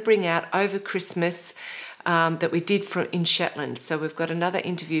we're going to bring out over Christmas that we did in Shetland. So we've got another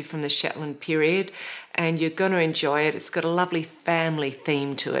interview from the Shetland period, and you're going to enjoy it. It's got a lovely family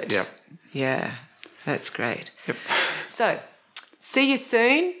theme to it. Yep. Yeah, that's great. Yep. So see you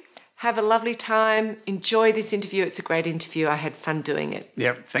soon. Have a lovely time. Enjoy this interview. It's a great interview. I had fun doing it.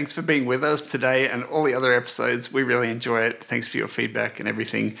 Yep. Thanks for being with us today and all the other episodes. We really enjoy it. Thanks for your feedback and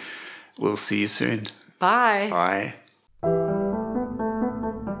everything. We'll see you soon. Bye. Bye.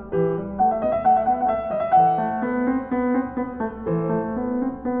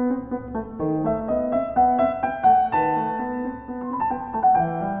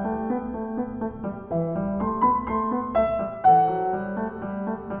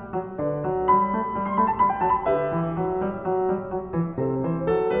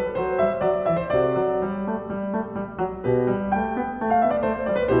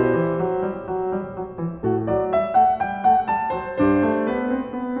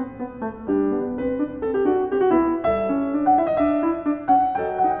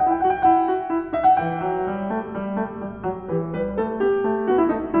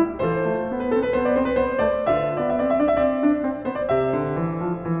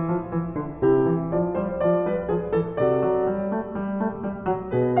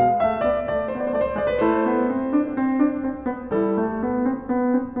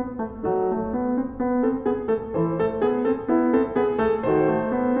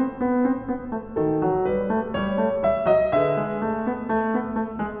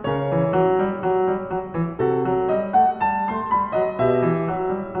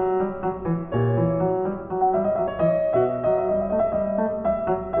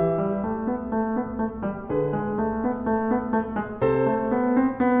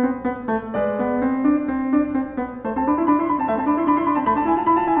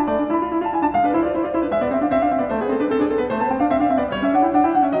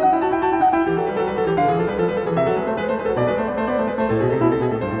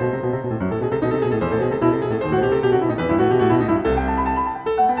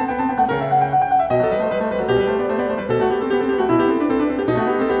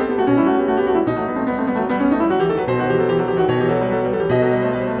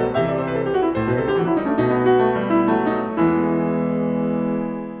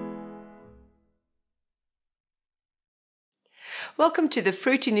 Welcome to the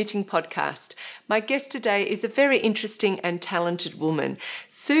Fruity Knitting Podcast. My guest today is a very interesting and talented woman.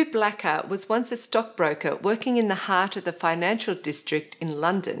 Sue Blacker was once a stockbroker working in the heart of the financial district in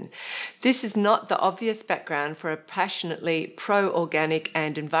London. This is not the obvious background for a passionately pro-organic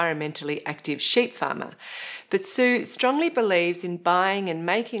and environmentally active sheep farmer. But Sue strongly believes in buying and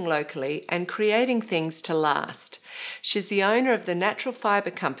making locally and creating things to last. She's the owner of the Natural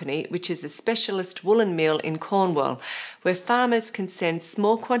Fibre Company, which is a specialist woolen mill in Cornwall, where farmers can send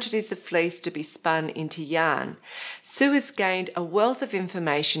small quantities of fleece to be spun into yarn. Sue has gained a wealth of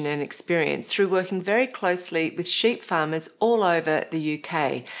information and experience through working very closely with sheep farmers all over the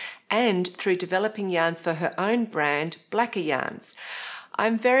UK and through developing yarns for her own brand, Blacker Yarns.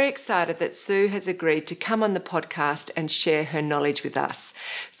 I'm very excited that Sue has agreed to come on the podcast and share her knowledge with us.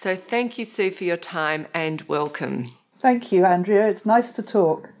 So thank you, Sue, for your time and welcome. Thank you, Andrea. It's nice to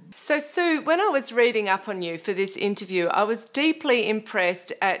talk. So, Sue, when I was reading up on you for this interview, I was deeply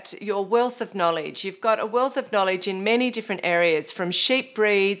impressed at your wealth of knowledge. You've got a wealth of knowledge in many different areas, from sheep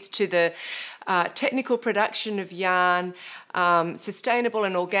breeds to the technical production of yarn, sustainable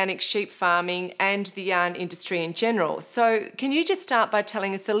and organic sheep farming, and the yarn industry in general. So can you just start by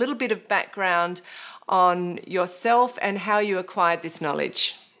telling us a little bit of background on yourself and how you acquired this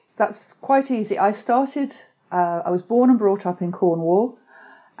knowledge? That's quite easy. I was born and brought up in Cornwall,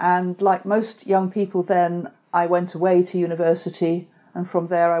 and like most young people then, I went away to university, and from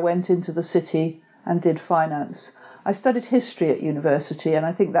there I went into the city and did finance. I studied history at university, and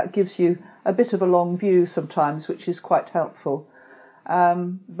I think that gives you a bit of a long view sometimes, which is quite helpful.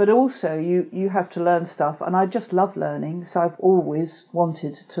 But also you have to learn stuff, and I just love learning, so I've always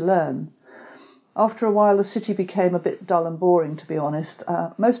wanted to learn. After a while, the city became a bit dull and boring, to be honest.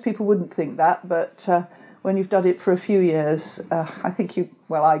 Most people wouldn't think that, but when you've done it for a few years,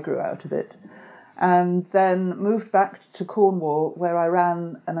 I grew out of it. And then moved back to Cornwall, where I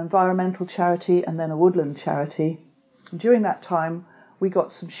ran an environmental charity and then a woodland charity. During that time, we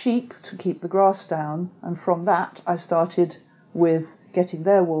got some sheep to keep the grass down, and from that I started with getting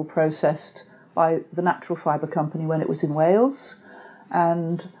their wool processed by the Natural Fibre Company when it was in Wales.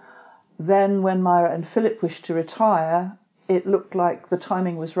 And then when Myra and Philip wished to retire, it looked like the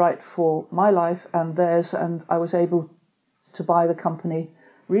timing was right for my life and theirs, and I was able to buy the company,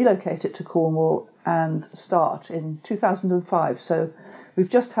 relocate it to Cornwall, and start in 2005. So we've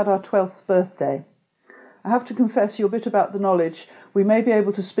just had our 12th birthday. I have to confess you a bit about the knowledge. We may be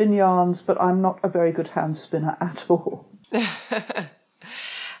able to spin yarns, but I'm not a very good hand spinner at all.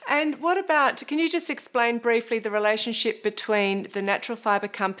 And what about, can you just explain briefly the relationship between the Natural Fibre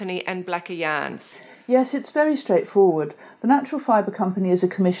Company and Blacker Yarns? Yes, it's very straightforward. The Natural Fibre Company is a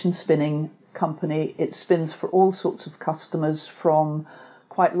commission spinning company. It spins for all sorts of customers, from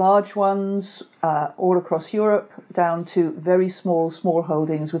quite large ones all across Europe down to very small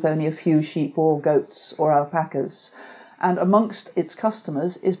holdings with only a few sheep or goats or alpacas. And amongst its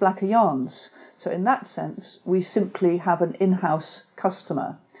customers is Blacker Yarns. So in that sense, we simply have an in-house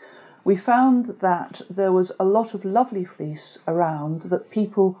customer. We found that there was a lot of lovely fleece around that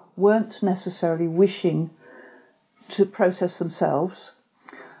people weren't necessarily wishing to process themselves,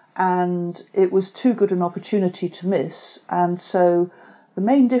 and it was too good an opportunity to miss. And so the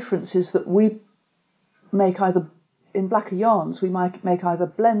main difference is that we make in Blacker Yarns, we might make either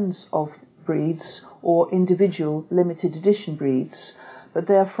blends of breeds or individual limited edition breeds, but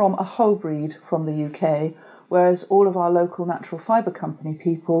they're from a whole breed from the UK, whereas all of our local Natural Fibre Company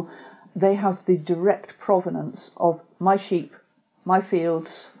people, they have the direct provenance of my sheep, my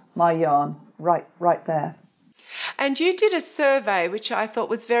fields, my yarn, right there. And you did a survey, which I thought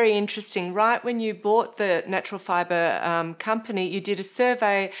was very interesting. Right when you bought the Natural Fibre Company, you did a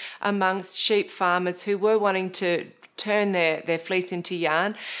survey amongst sheep farmers who were wanting to turn their fleece into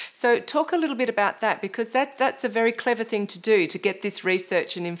yarn. So talk a little bit about that, because that's a very clever thing to do, to get this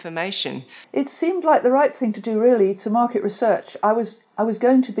research and information. It seemed like the right thing to do, really, to market research. I was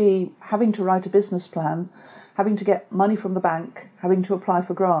going to be having to write a business plan, having to get money from the bank, having to apply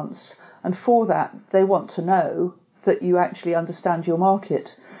for grants, and for that they want to know that you actually understand your market.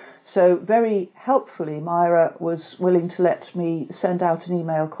 So very helpfully, Myra was willing to let me send out an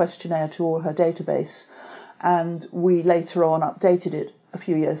email questionnaire to all her database, and we later on updated it a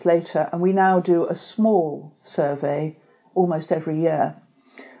few years later, and we now do a small survey almost every year.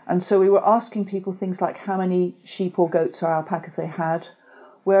 And so we were asking people things like how many sheep or goats or alpacas they had,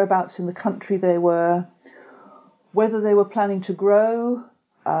 whereabouts in the country they were, whether they were planning to grow,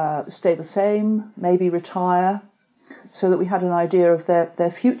 stay the same, maybe retire, so that we had an idea of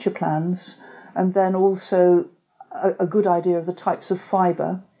their future plans, and then also a good idea of the types of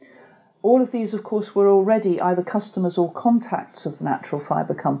fibre. All of these, of course, were already either customers or contacts of the Natural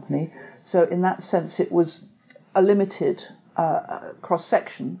Fibre Company, so in that sense it was a limited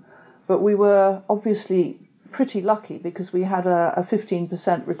cross-section, but we were obviously pretty lucky because we had a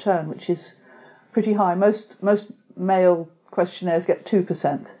 15% return, which is pretty high. Most male questionnaires get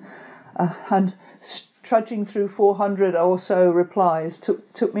 2%, and trudging through 400 or so replies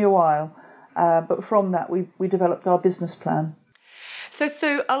took me a while, but from that we developed our business plan. So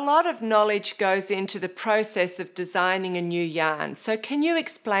Sue, a lot of knowledge goes into the process of designing a new yarn. So can you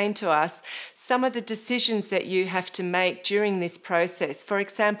explain to us some of the decisions that you have to make during this process? For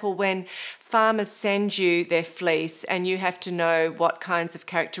example, when farmers send you their fleece and you have to know what kinds of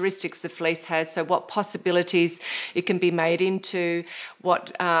characteristics the fleece has, so what possibilities it can be made into,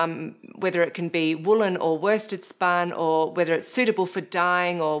 whether it can be woolen or worsted spun, or whether it's suitable for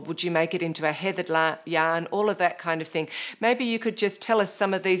dyeing, or would you make it into a heathered yarn, all of that kind of thing. Maybe you could just tell us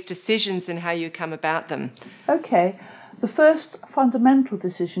some of these decisions and how you come about them. Okay. The first fundamental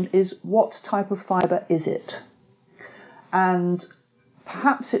decision is what type of fibre is it? And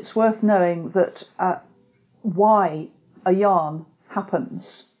perhaps it's worth knowing that why a yarn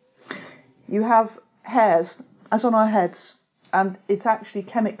happens. You have hairs, as on our heads, and it's actually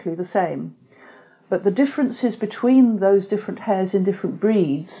chemically the same. But the differences between those different hairs in different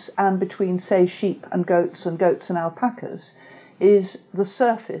breeds and between, say, sheep and goats and alpacas is the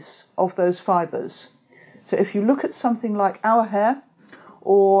surface of those fibres. So if you look at something like our hair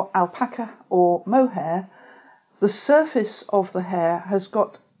or alpaca or mohair, the surface of the hair has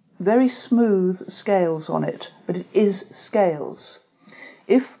got very smooth scales on it, but it is scales.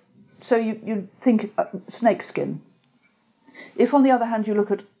 So you think snake skin. If, on the other hand, you look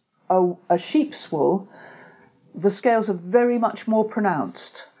at a sheep's wool, the scales are very much more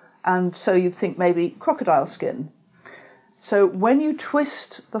pronounced, and so you'd think maybe crocodile skin. So when you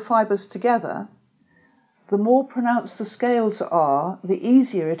twist the fibres together, the more pronounced the scales are, the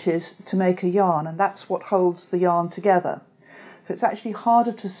easier it is to make a yarn, and that's what holds the yarn together. So it's actually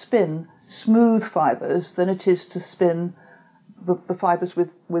harder to spin smooth fibres than it is to spin the fibres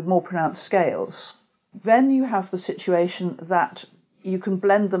with more pronounced scales. Then you have the situation that you can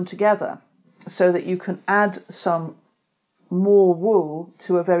blend them together so that you can add some more wool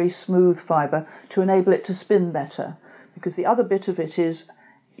to a very smooth fibre to enable it to spin better. Because the other bit of it is,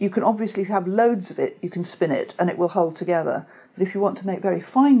 you can obviously have loads of it, you can spin it and it will hold together. But if you want to make very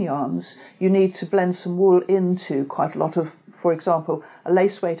fine yarns, you need to blend some wool into quite a lot of, for example, a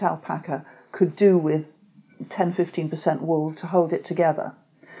lace weight alpaca could do with 10-15% wool to hold it together.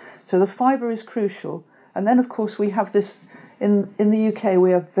 So the fibre is crucial. And then, of course, we have this, in the UK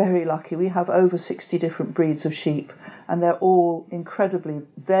we are very lucky. We have over 60 different breeds of sheep, and they're all incredibly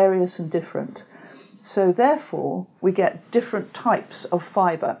various and different. So therefore, we get different types of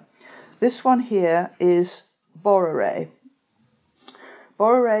fibre. This one here is Borare.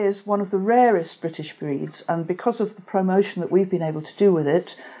 Borare is one of the rarest British breeds, and because of the promotion that we've been able to do with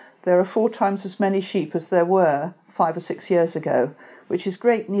it, there are 4 times as many sheep as there were 5 or 6 years ago, which is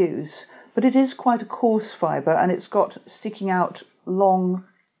great news. But it is quite a coarse fibre, and it's got sticking out long,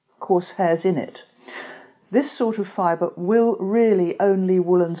 coarse hairs in it. This sort of fibre will really only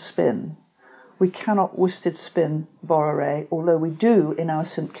woolen spin. We cannot worsted spin Borare, although we do in our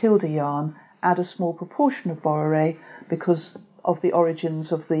St Kilda yarn add a small proportion of Borare because of the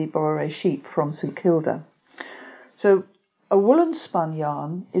origins of the Borare sheep from St Kilda. So a woolen spun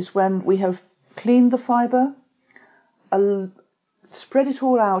yarn is when we have cleaned the fibre, spread it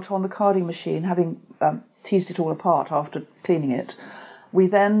all out on the carding machine, having teased it all apart after cleaning it. We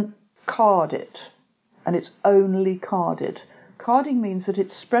then card it, and it's only carded. Carding means that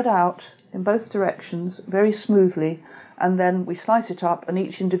it's spread out in both directions very smoothly, and then we slice it up, and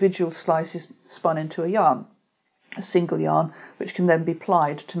each individual slice is spun into a yarn, a single yarn, which can then be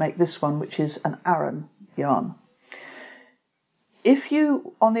plied to make this one, which is an Aran yarn. If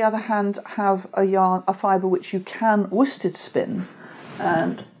you, on the other hand, have a fibre which you can worsted spin,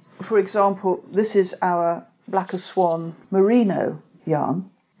 and for example, this is our Black Swan merino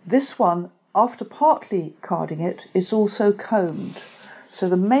yarn. This one, after partly carding it, is also combed. So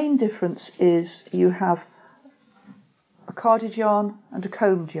the main difference is you have a carded yarn and a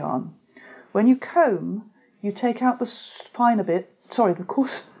combed yarn. When you comb, you take out the finer bit,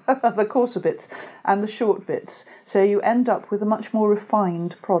 the coarser bits and the short bits, so you end up with a much more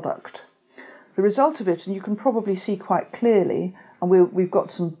refined product. The result of it, and you can probably see quite clearly, and we've got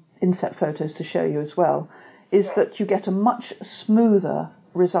some inset photos to show you as well, is that you get a much smoother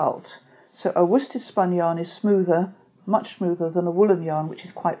result. So a worsted spun yarn is smoother, much smoother than a woolen yarn, which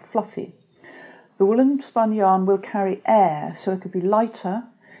is quite fluffy. The woolen spun yarn will carry air, so it could be lighter,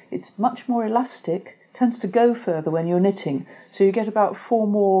 it's much more elastic, tends to go further when you're knitting, so you get about 4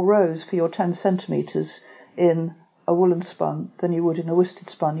 more rows for your 10 centimetres in a woolen spun than you would in a worsted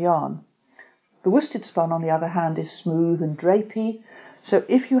spun yarn. The worsted spun, on the other hand, is smooth and drapey, so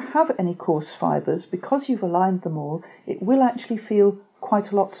if you have any coarse fibres, because you've aligned them all, it will actually feel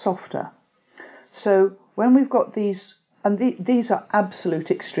quite a lot softer. So when we've got these, and these are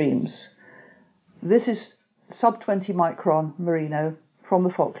absolute extremes. This is sub 20 micron merino from the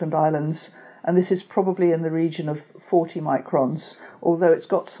Falkland Islands, and this is probably in the region of 40 microns, although it's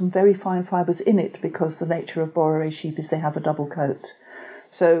got some very fine fibres in it because the nature of Borere sheep is they have a double coat.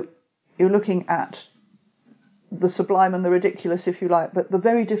 So you're looking at the sublime and the ridiculous, if you like, but the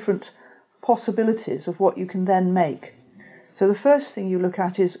very different possibilities of what you can then make. So the first thing you look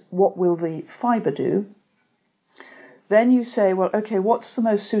at is, what will the fibre do? Then you say, well, okay, what's the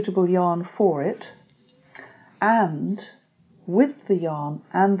most suitable yarn for it? And with the yarn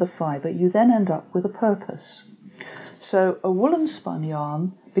and the fibre, you then end up with a purpose. So a woolen spun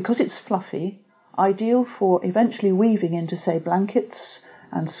yarn, because it's fluffy, ideal for eventually weaving into, say, blankets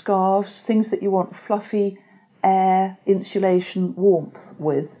and scarves, things that you want fluffy air, insulation, warmth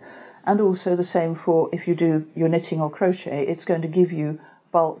with. And also the same for if you do your knitting or crochet, it's going to give you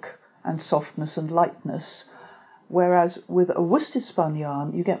bulk and softness and lightness. Whereas with a worsted spun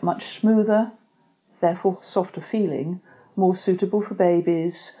yarn, you get much smoother, therefore softer feeling, more suitable for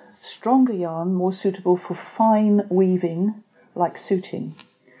babies, stronger yarn, more suitable for fine weaving, like suiting.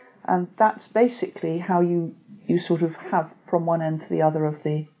 And that's basically how you sort of have from one end to the other of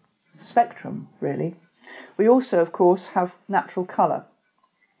the spectrum, really. We also, of course, have natural colour.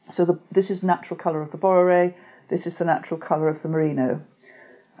 So this is natural colour of the Borere, this is the natural colour of the merino.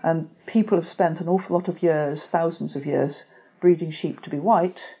 And people have spent an awful lot of years, thousands of years, breeding sheep to be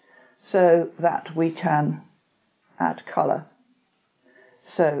white, so that we can add colour.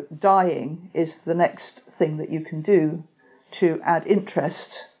 So dyeing is the next thing that you can do to add interest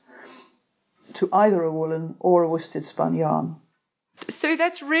to either a woolen or a worsted spun yarn. Sue,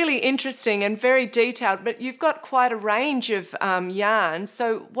 that's really interesting and very detailed, but you've got quite a range of yarns.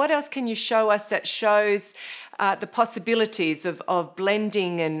 So what else can you show us that shows the possibilities of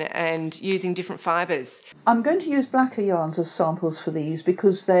blending and using different fibres? I'm going to use blacker yarns as samples for these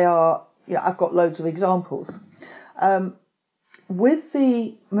because they are, I've got loads of examples. With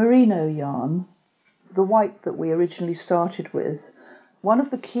the merino yarn, the white that we originally started with, one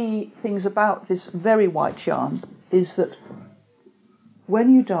of the key things about this very white yarn is that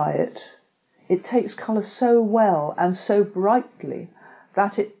when you dye it, it takes colour so well and so brightly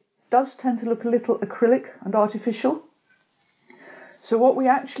that it does tend to look a little acrylic and artificial. So what we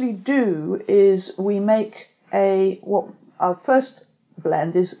actually do is we make our first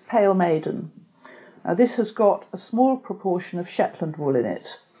blend is Pale Maiden. Now this has got a small proportion of Shetland wool in it,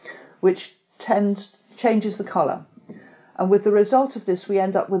 which changes the colour. And with the result of this, we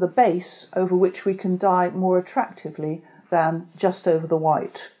end up with a base over which we can dye more attractively than just over the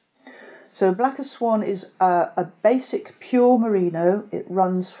white. So Blacker Swan is a basic pure merino. It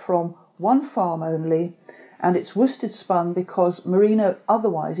runs from one farm only, and it's worsted spun because merino,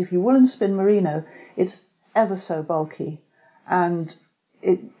 otherwise, if you woolen spin merino, it's ever so bulky, and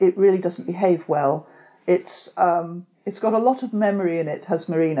it really doesn't behave well. It's got a lot of memory in it, has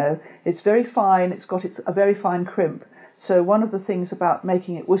merino. It's very fine, it's got a very fine crimp. So one of the things about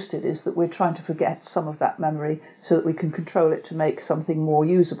making it worsted is that we're trying to forget some of that memory so that we can control it to make something more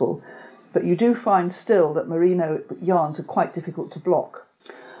usable. But you do find still that merino yarns are quite difficult to block.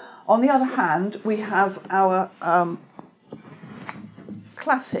 On the other hand, we have our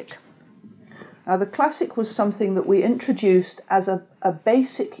classic Now the classic was something that we introduced as a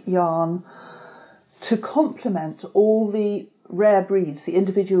basic yarn to complement all the rare breeds, the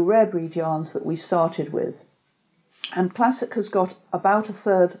individual rare breed yarns that we started with. And classic has got about a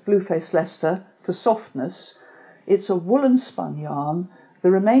third Blueface Leicester for softness. It's a woolen spun yarn.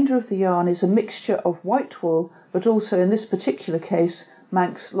 The remainder of the yarn is a mixture of white wool, but also in this particular case,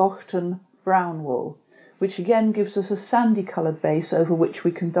 Manx Lochtan brown wool, which again gives us a sandy coloured base over which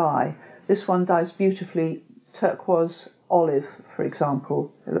we can dye. This one dyes beautifully turquoise olive, for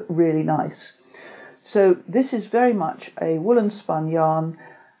example. They look really nice. So this is very much a woolen spun yarn.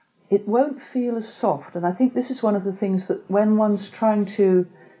 It won't feel as soft, and I think this is one of the things that when one's trying to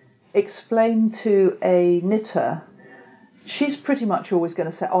explain to a knitter, she's pretty much always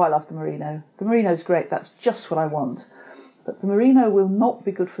going to say, oh, I love the merino. The merino's great, that's just what I want. But the merino will not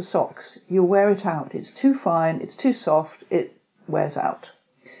be good for socks. You'll wear it out. It's too fine, it's too soft, it wears out.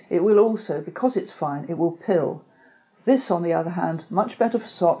 It will also, because it's fine, it will pill. This, on the other hand, much better for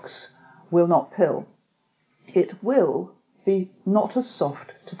socks, will not pill. It will be not as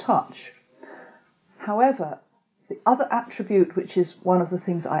soft to touch. However, the other attribute, which is one of the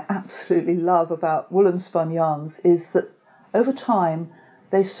things I absolutely love about woolen spun yarns, is that over time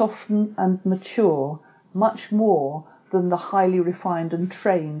they soften and mature much more than the highly refined and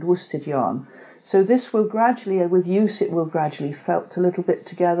trained worsted yarn. So this will gradually, with use, it will gradually felt a little bit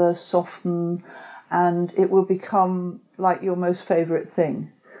together, soften, and it will become like your most favourite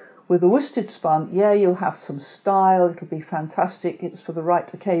thing. With a worsted spun, yeah, you'll have some style, it'll be fantastic, it's for the right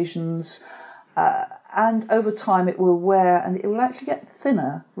occasions, and over time it will wear and it will actually get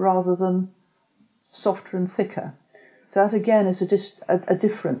thinner rather than softer and thicker. So that again is a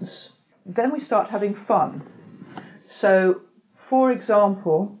difference. Then we start having fun. So, for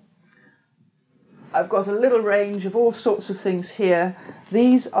example, I've got a little range of all sorts of things here.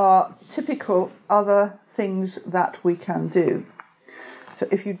 These are typical other things that we can do. So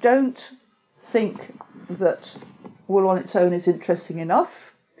if you don't think that wool on its own is interesting enough,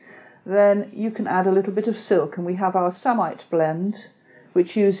 then you can add a little bit of silk. And we have our Samite blend,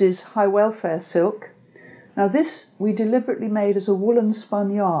 which uses high welfare silk. Now this we deliberately made as a woolen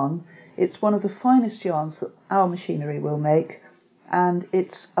spun yarn. It's one of the finest yarns that our machinery will make, and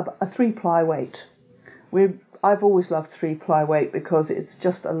it's a 3-ply weight. I've always loved 3-ply weight because it's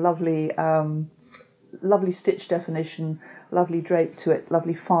just a lovely stitch definition, lovely drape to it,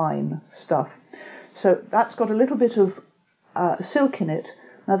 lovely fine stuff. So that's got a little bit of silk in it.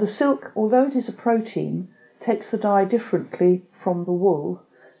 Now the silk, although it is a protein, takes the dye differently from the wool,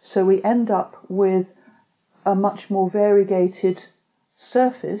 so we end up with a much more variegated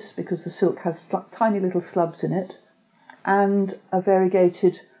surface because the silk has tiny little slubs in it, and a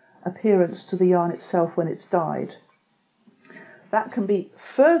variegated appearance to the yarn itself when it's dyed. That can be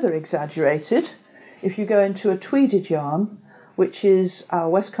further exaggerated if you go into a tweeded yarn, which is our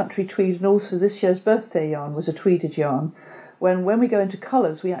West Country tweed, and also this year's birthday yarn was a tweeded yarn. When we go into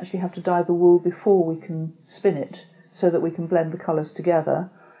colours, we actually have to dye the wool before we can spin it so that we can blend the colours together.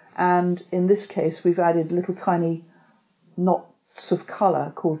 And in this case, we've added little tiny knots of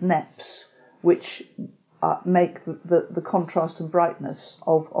colour called neps, which make the contrast and brightness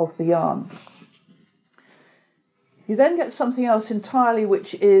of the yarn. You then get something else entirely,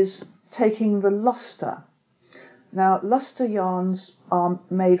 which is taking the luster. Now, luster yarns are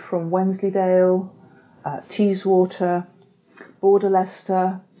made from Wensleydale, Teeswater, Border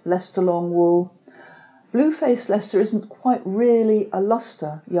Leicester, Leicester long wool. Blueface Leicester isn't quite really a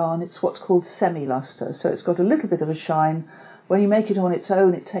luster yarn, it's what's called semi-luster, so it's got a little bit of a shine. When you make it on its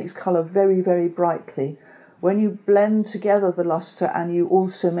own, it takes colour very, very brightly. When you blend together the luster and you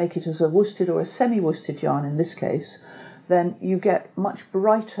also make it as a worsted or a semi-worsted yarn in this case, then you get much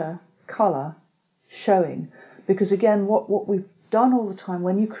brighter colour showing. Because again, what we've done all the time,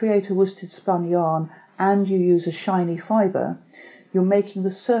 when you create a worsted spun yarn and you use a shiny fibre, you're making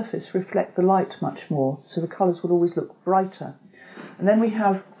the surface reflect the light much more, so the colours will always look brighter. And then we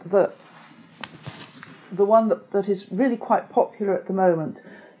have the one that is really quite popular at the moment.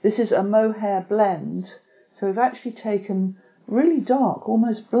 This is a mohair blend. So we've actually taken really dark,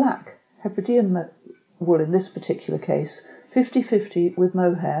 almost black Hebridean wool in this particular case, 50-50 with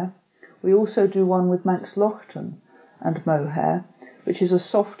mohair. We also do one with Manx Lochtan and mohair, which is a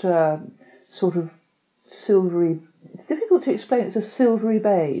softer sort of silvery, it's difficult to explain, it's a silvery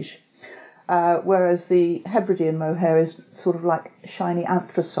beige, whereas the Hebridean mohair is sort of like shiny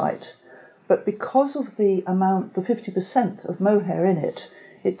anthracite. But because of the amount, the 50% of mohair in it,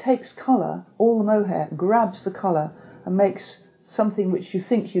 it takes colour, all the mohair grabs the colour and makes something which you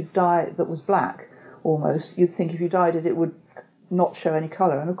think you'd dye that was black almost. You'd think if you dyed it, it would not show any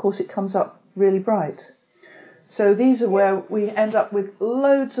colour. And of course it comes up really bright. So these are where we end up with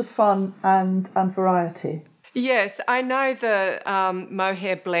loads of fun and variety. Yes, I know the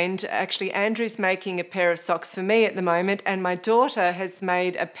mohair blend. Actually, Andrew's making a pair of socks for me at the moment, and my daughter has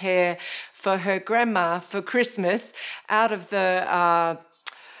made a pair for her grandma for Christmas out of the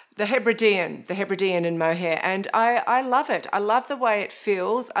Hebridean in mohair, and I love it. I love the way it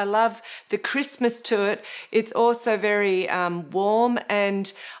feels. I love the crispness to it. It's also very warm,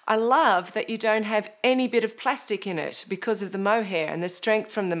 and I love that you don't have any bit of plastic in it because of the mohair and the strength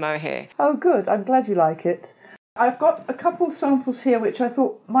from the mohair. Oh, good. I'm glad you like it. I've got a couple of samples here which I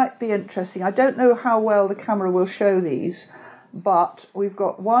thought might be interesting. I don't know how well the camera will show these, but we've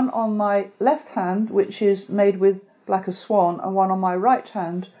got one on my left hand which is made with black as swan, and one on my right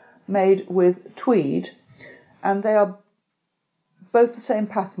hand made with tweed, and they are both the same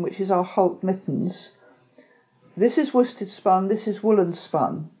pattern, which is our Holt mittens. This is worsted spun, this is woolen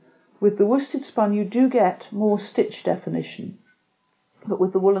spun. With the worsted spun you do get more stitch definition, but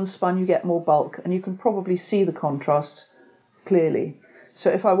with the woolen spun you get more bulk, and you can probably see the contrast clearly. So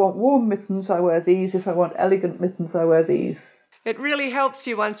if I want warm mittens I wear these, if I want elegant mittens I wear these. It really helps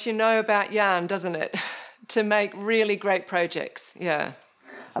you once you know about yarn, doesn't it? To make really great projects, yeah.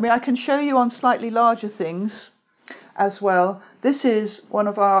 I mean, I can show you on slightly larger things as well. This is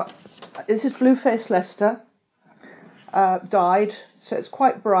this is Blue-Faced Leicester, dyed, so it's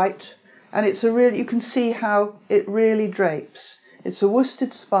quite bright, and it's you can see how it really drapes. It's a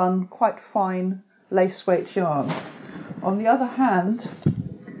worsted spun, quite fine lace weight yarn. On the other hand,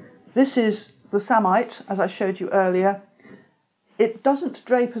 this is the Samite, as I showed you earlier. It doesn't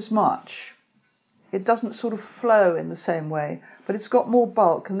drape as much. It doesn't sort of flow in the same way, but it's got more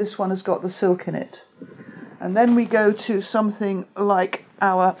bulk, and this one has got the silk in it. And then we go to something like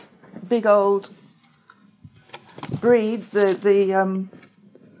our big old breed, the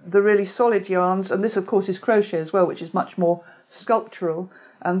really solid yarns, and this of course is crochet as well, which is much more sculptural,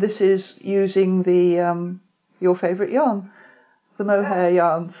 and this is using the your favourite yarn, the mohair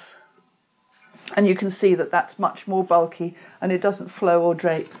yarns. And you can see that that's much more bulky, and it doesn't flow or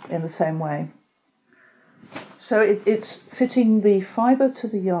drape in the same way. So it's fitting the fibre to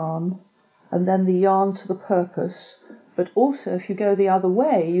the yarn and then the yarn to the purpose. But also if you go the other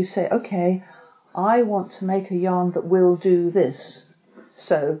way, you say, okay, I want to make a yarn that will do this.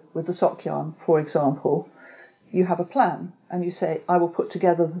 So with the sock yarn, for example, you have a plan and you say, I will put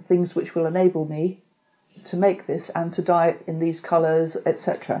together the things which will enable me to make this and to dye it in these colours,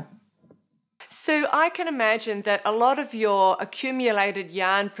 etc. So I can imagine that a lot of your accumulated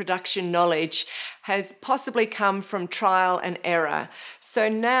yarn production knowledge has possibly come from trial and error. So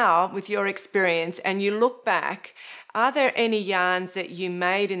now, with your experience, and you look back, are there any yarns that you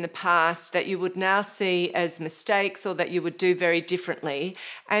made in the past that you would now see as mistakes or that you would do very differently?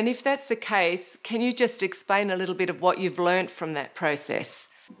 And if that's the case, can you just explain a little bit of what you've learnt from that process?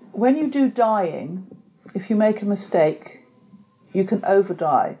 When you do dyeing, if you make a mistake, you can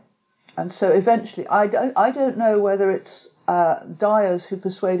over-dye. And so eventually, I don't know whether it's dyers who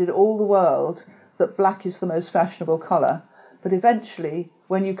persuaded all the world that black is the most fashionable colour, but eventually,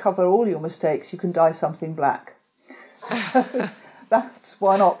 when you cover all your mistakes, you can dye something black. So that's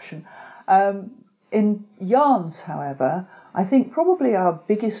one option. In yarns, however, I think probably our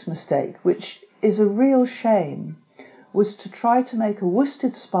biggest mistake, which is a real shame, was to try to make a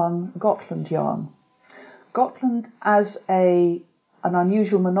worsted spun Gotland yarn. Gotland, as an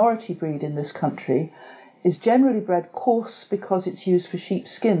unusual minority breed in this country, is generally bred coarse because it's used for sheep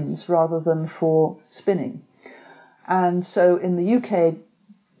skins rather than for spinning. And so in the UK,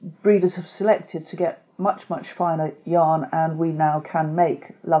 breeders have selected to get much, much finer yarn, and we now can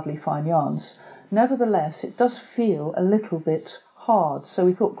make lovely fine yarns. Nevertheless, it does feel a little bit hard. So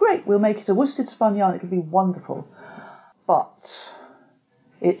we thought, great, we'll make it a worsted spun yarn, it'll be wonderful. But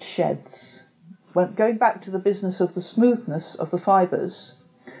it sheds. When going back to the business of the smoothness of the fibres,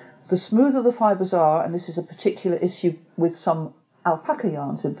 the smoother the fibres are, and this is a particular issue with some alpaca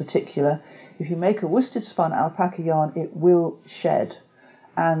yarns in particular, if you make a worsted spun alpaca yarn, it will shed.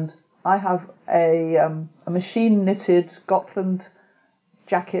 And I have a machine knitted Gotland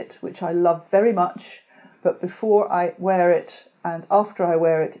jacket, which I love very much, but before I wear it and after I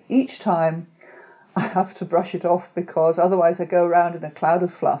wear it, each time I have to brush it off because otherwise I go around in a cloud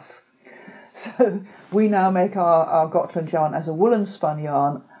of fluff. So we now make our Gotland yarn as a woolen spun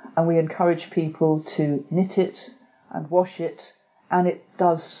yarn, and we encourage people to knit it and wash it, and it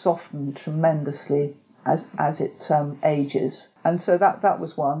does soften tremendously as it ages. And so that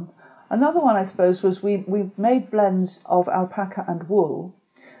was one. Another one, I suppose, was we made blends of alpaca and wool,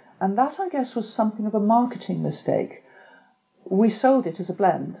 and that, I guess, was something of a marketing mistake. We sold it as a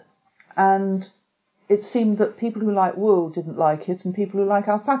blend, and it seemed that people who like wool didn't like it and people who like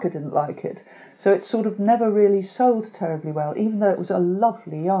alpaca didn't like it. So it sort of never really sold terribly well, even though it was a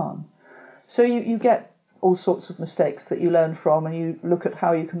lovely yarn. So you get all sorts of mistakes that you learn from, and you look at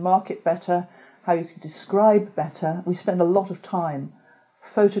how you can market better, how you can describe better. We spend a lot of time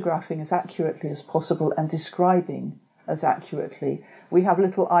photographing as accurately as possible and describing as accurately. We have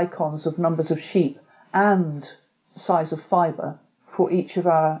little icons of numbers of sheep and size of fibre for each of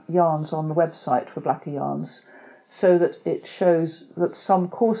our yarns on the website for Blacker Yarns, so that it shows that some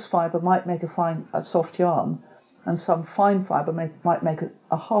coarse fibre might make a soft yarn, and some fine fibre might make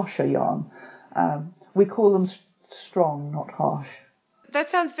a harsher yarn. We call them strong, not harsh. That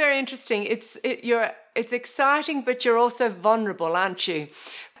sounds very interesting. It's exciting, but you're also vulnerable, aren't you?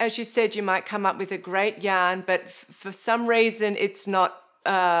 As you said, you might come up with a great yarn, but for some reason it's not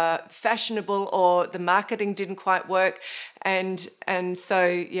fashionable, or the marketing didn't quite work, and so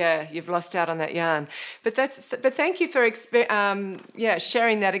you've lost out on that yarn. But thank you for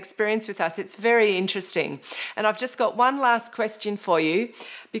sharing that experience with us. It's very interesting. And I've just got one last question for you,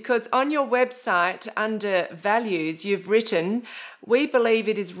 because on your website under values you've written, "We believe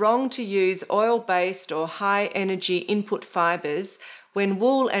it is wrong to use oil-based or high-energy input fibres when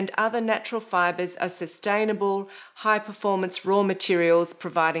wool and other natural fibres are sustainable, high-performance raw materials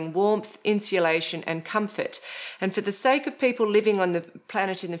providing warmth, insulation and comfort. And for the sake of people living on the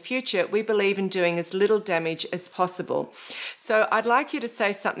planet in the future, we believe in doing as little damage as possible." So I'd like you to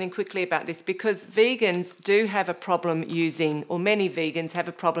say something quickly about this, because vegans do have a problem using, or many vegans have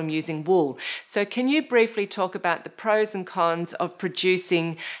a problem using wool. So can you briefly talk about the pros and cons of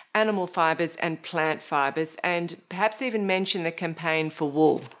producing animal fibres and plant fibres, and perhaps even mention the campaign for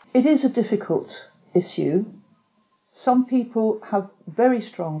wool? It is a difficult issue. Some people have very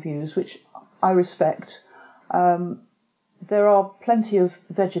strong views, which I respect. There are plenty of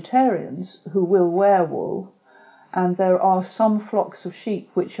vegetarians who will wear wool, and there are some flocks of sheep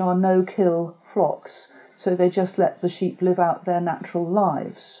which are no-kill flocks, so they just let the sheep live out their natural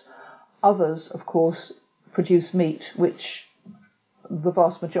lives. Others, of course, produce meat, which the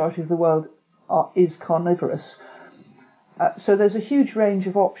vast majority of the world is carnivorous. So there's a huge range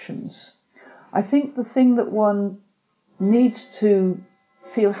of options. I think the thing that one needs to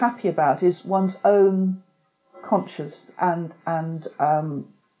feel happy about is one's own conscience. And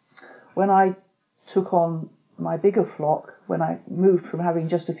when I took on my bigger flock, when I moved from having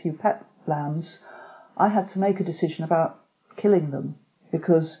just a few pet lambs, I had to make a decision about killing them,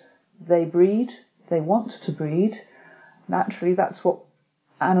 because they breed, they want to breed. Naturally, that's what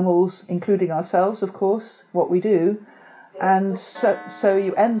animals, including ourselves, of course, what we do. And so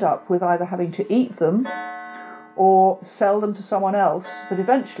you end up with either having to eat them or sell them to someone else. But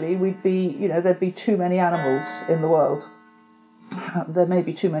eventually there'd be too many animals in the world. There may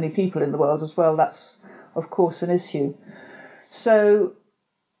be too many people in the world as well. That's, of course, an issue. So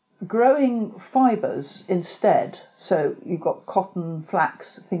growing fibres instead, so you've got cotton,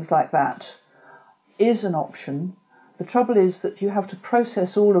 flax, things like that, is an option. The trouble is that you have to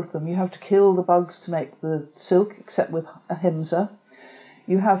process all of them. You have to kill the bugs to make the silk, except with ahimsa.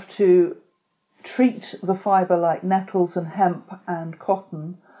 You have to treat the fibre like nettles and hemp and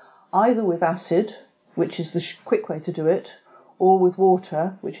cotton, either with acid, which is the quick way to do it, or with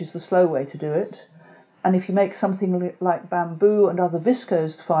water, which is the slow way to do it. And if you make something like bamboo and other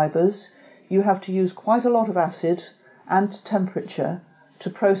viscose fibres, you have to use quite a lot of acid and temperature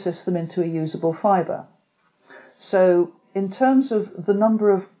to process them into a usable fibre. So in terms of the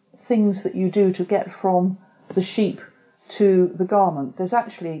number of things that you do to get from the sheep to the garment, there's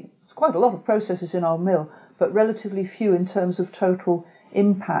quite a lot of processes in our mill, but relatively few in terms of total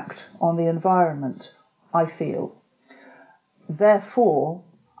impact on the environment, I feel. Therefore,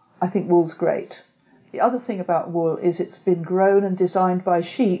 I think wool's great. The other thing about wool is it's been grown and designed by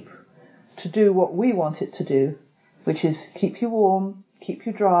sheep to do what we want it to do, which is keep you warm, keep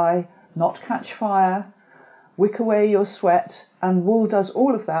you dry, not catch fire, wick away your sweat, and wool does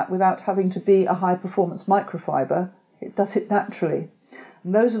all of that without having to be a high-performance microfibre. It does it naturally.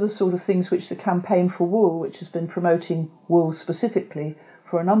 And those are the sort of things which the campaign for wool, which has been promoting wool specifically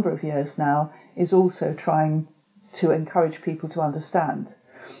for a number of years now, is also trying to encourage people to understand.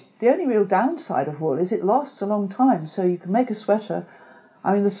 The only real downside of wool is it lasts a long time, so you can make a sweater.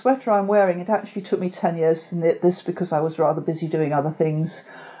 I mean, the sweater I'm wearing, it actually took me 10 years to knit this because I was rather busy doing other things.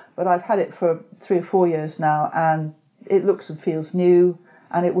 But I've had it for 3 or 4 years now, and it looks and feels new,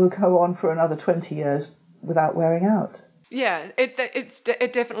 and it will go on for another 20 years without wearing out. Yeah,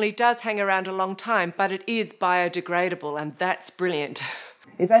 it definitely does hang around a long time, but it is biodegradable, and that's brilliant.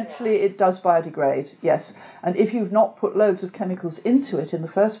 Eventually it does biodegrade, yes. And if you've not put loads of chemicals into it in the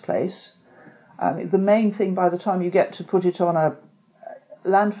first place, the main thing by the time you get to put it on a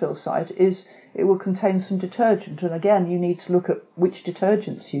landfill site is it will contain some detergent. And again, you need to look at which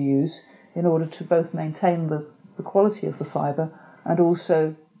detergents you use in order to both maintain the quality of the fibre and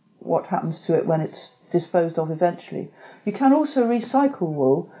also what happens to it when it's disposed of eventually. You can also recycle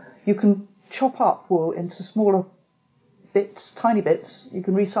wool. You can chop up wool into smaller bits, tiny bits. You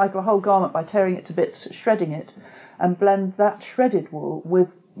can recycle a whole garment by tearing it to bits, shredding it, and blend that shredded wool with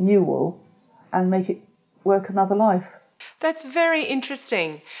new wool and make it work another life. That's very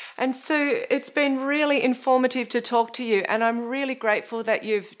interesting. And Sue, it's been really informative to talk to you, and I'm really grateful that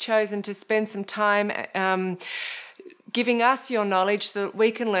you've chosen to spend some time giving us your knowledge so that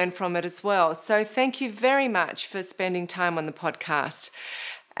we can learn from it as well. So thank you very much for spending time on the podcast.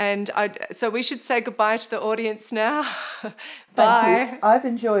 And so we should say goodbye to the audience now. Bye. Thank you. I've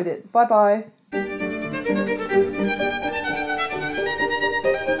enjoyed it. Bye-bye.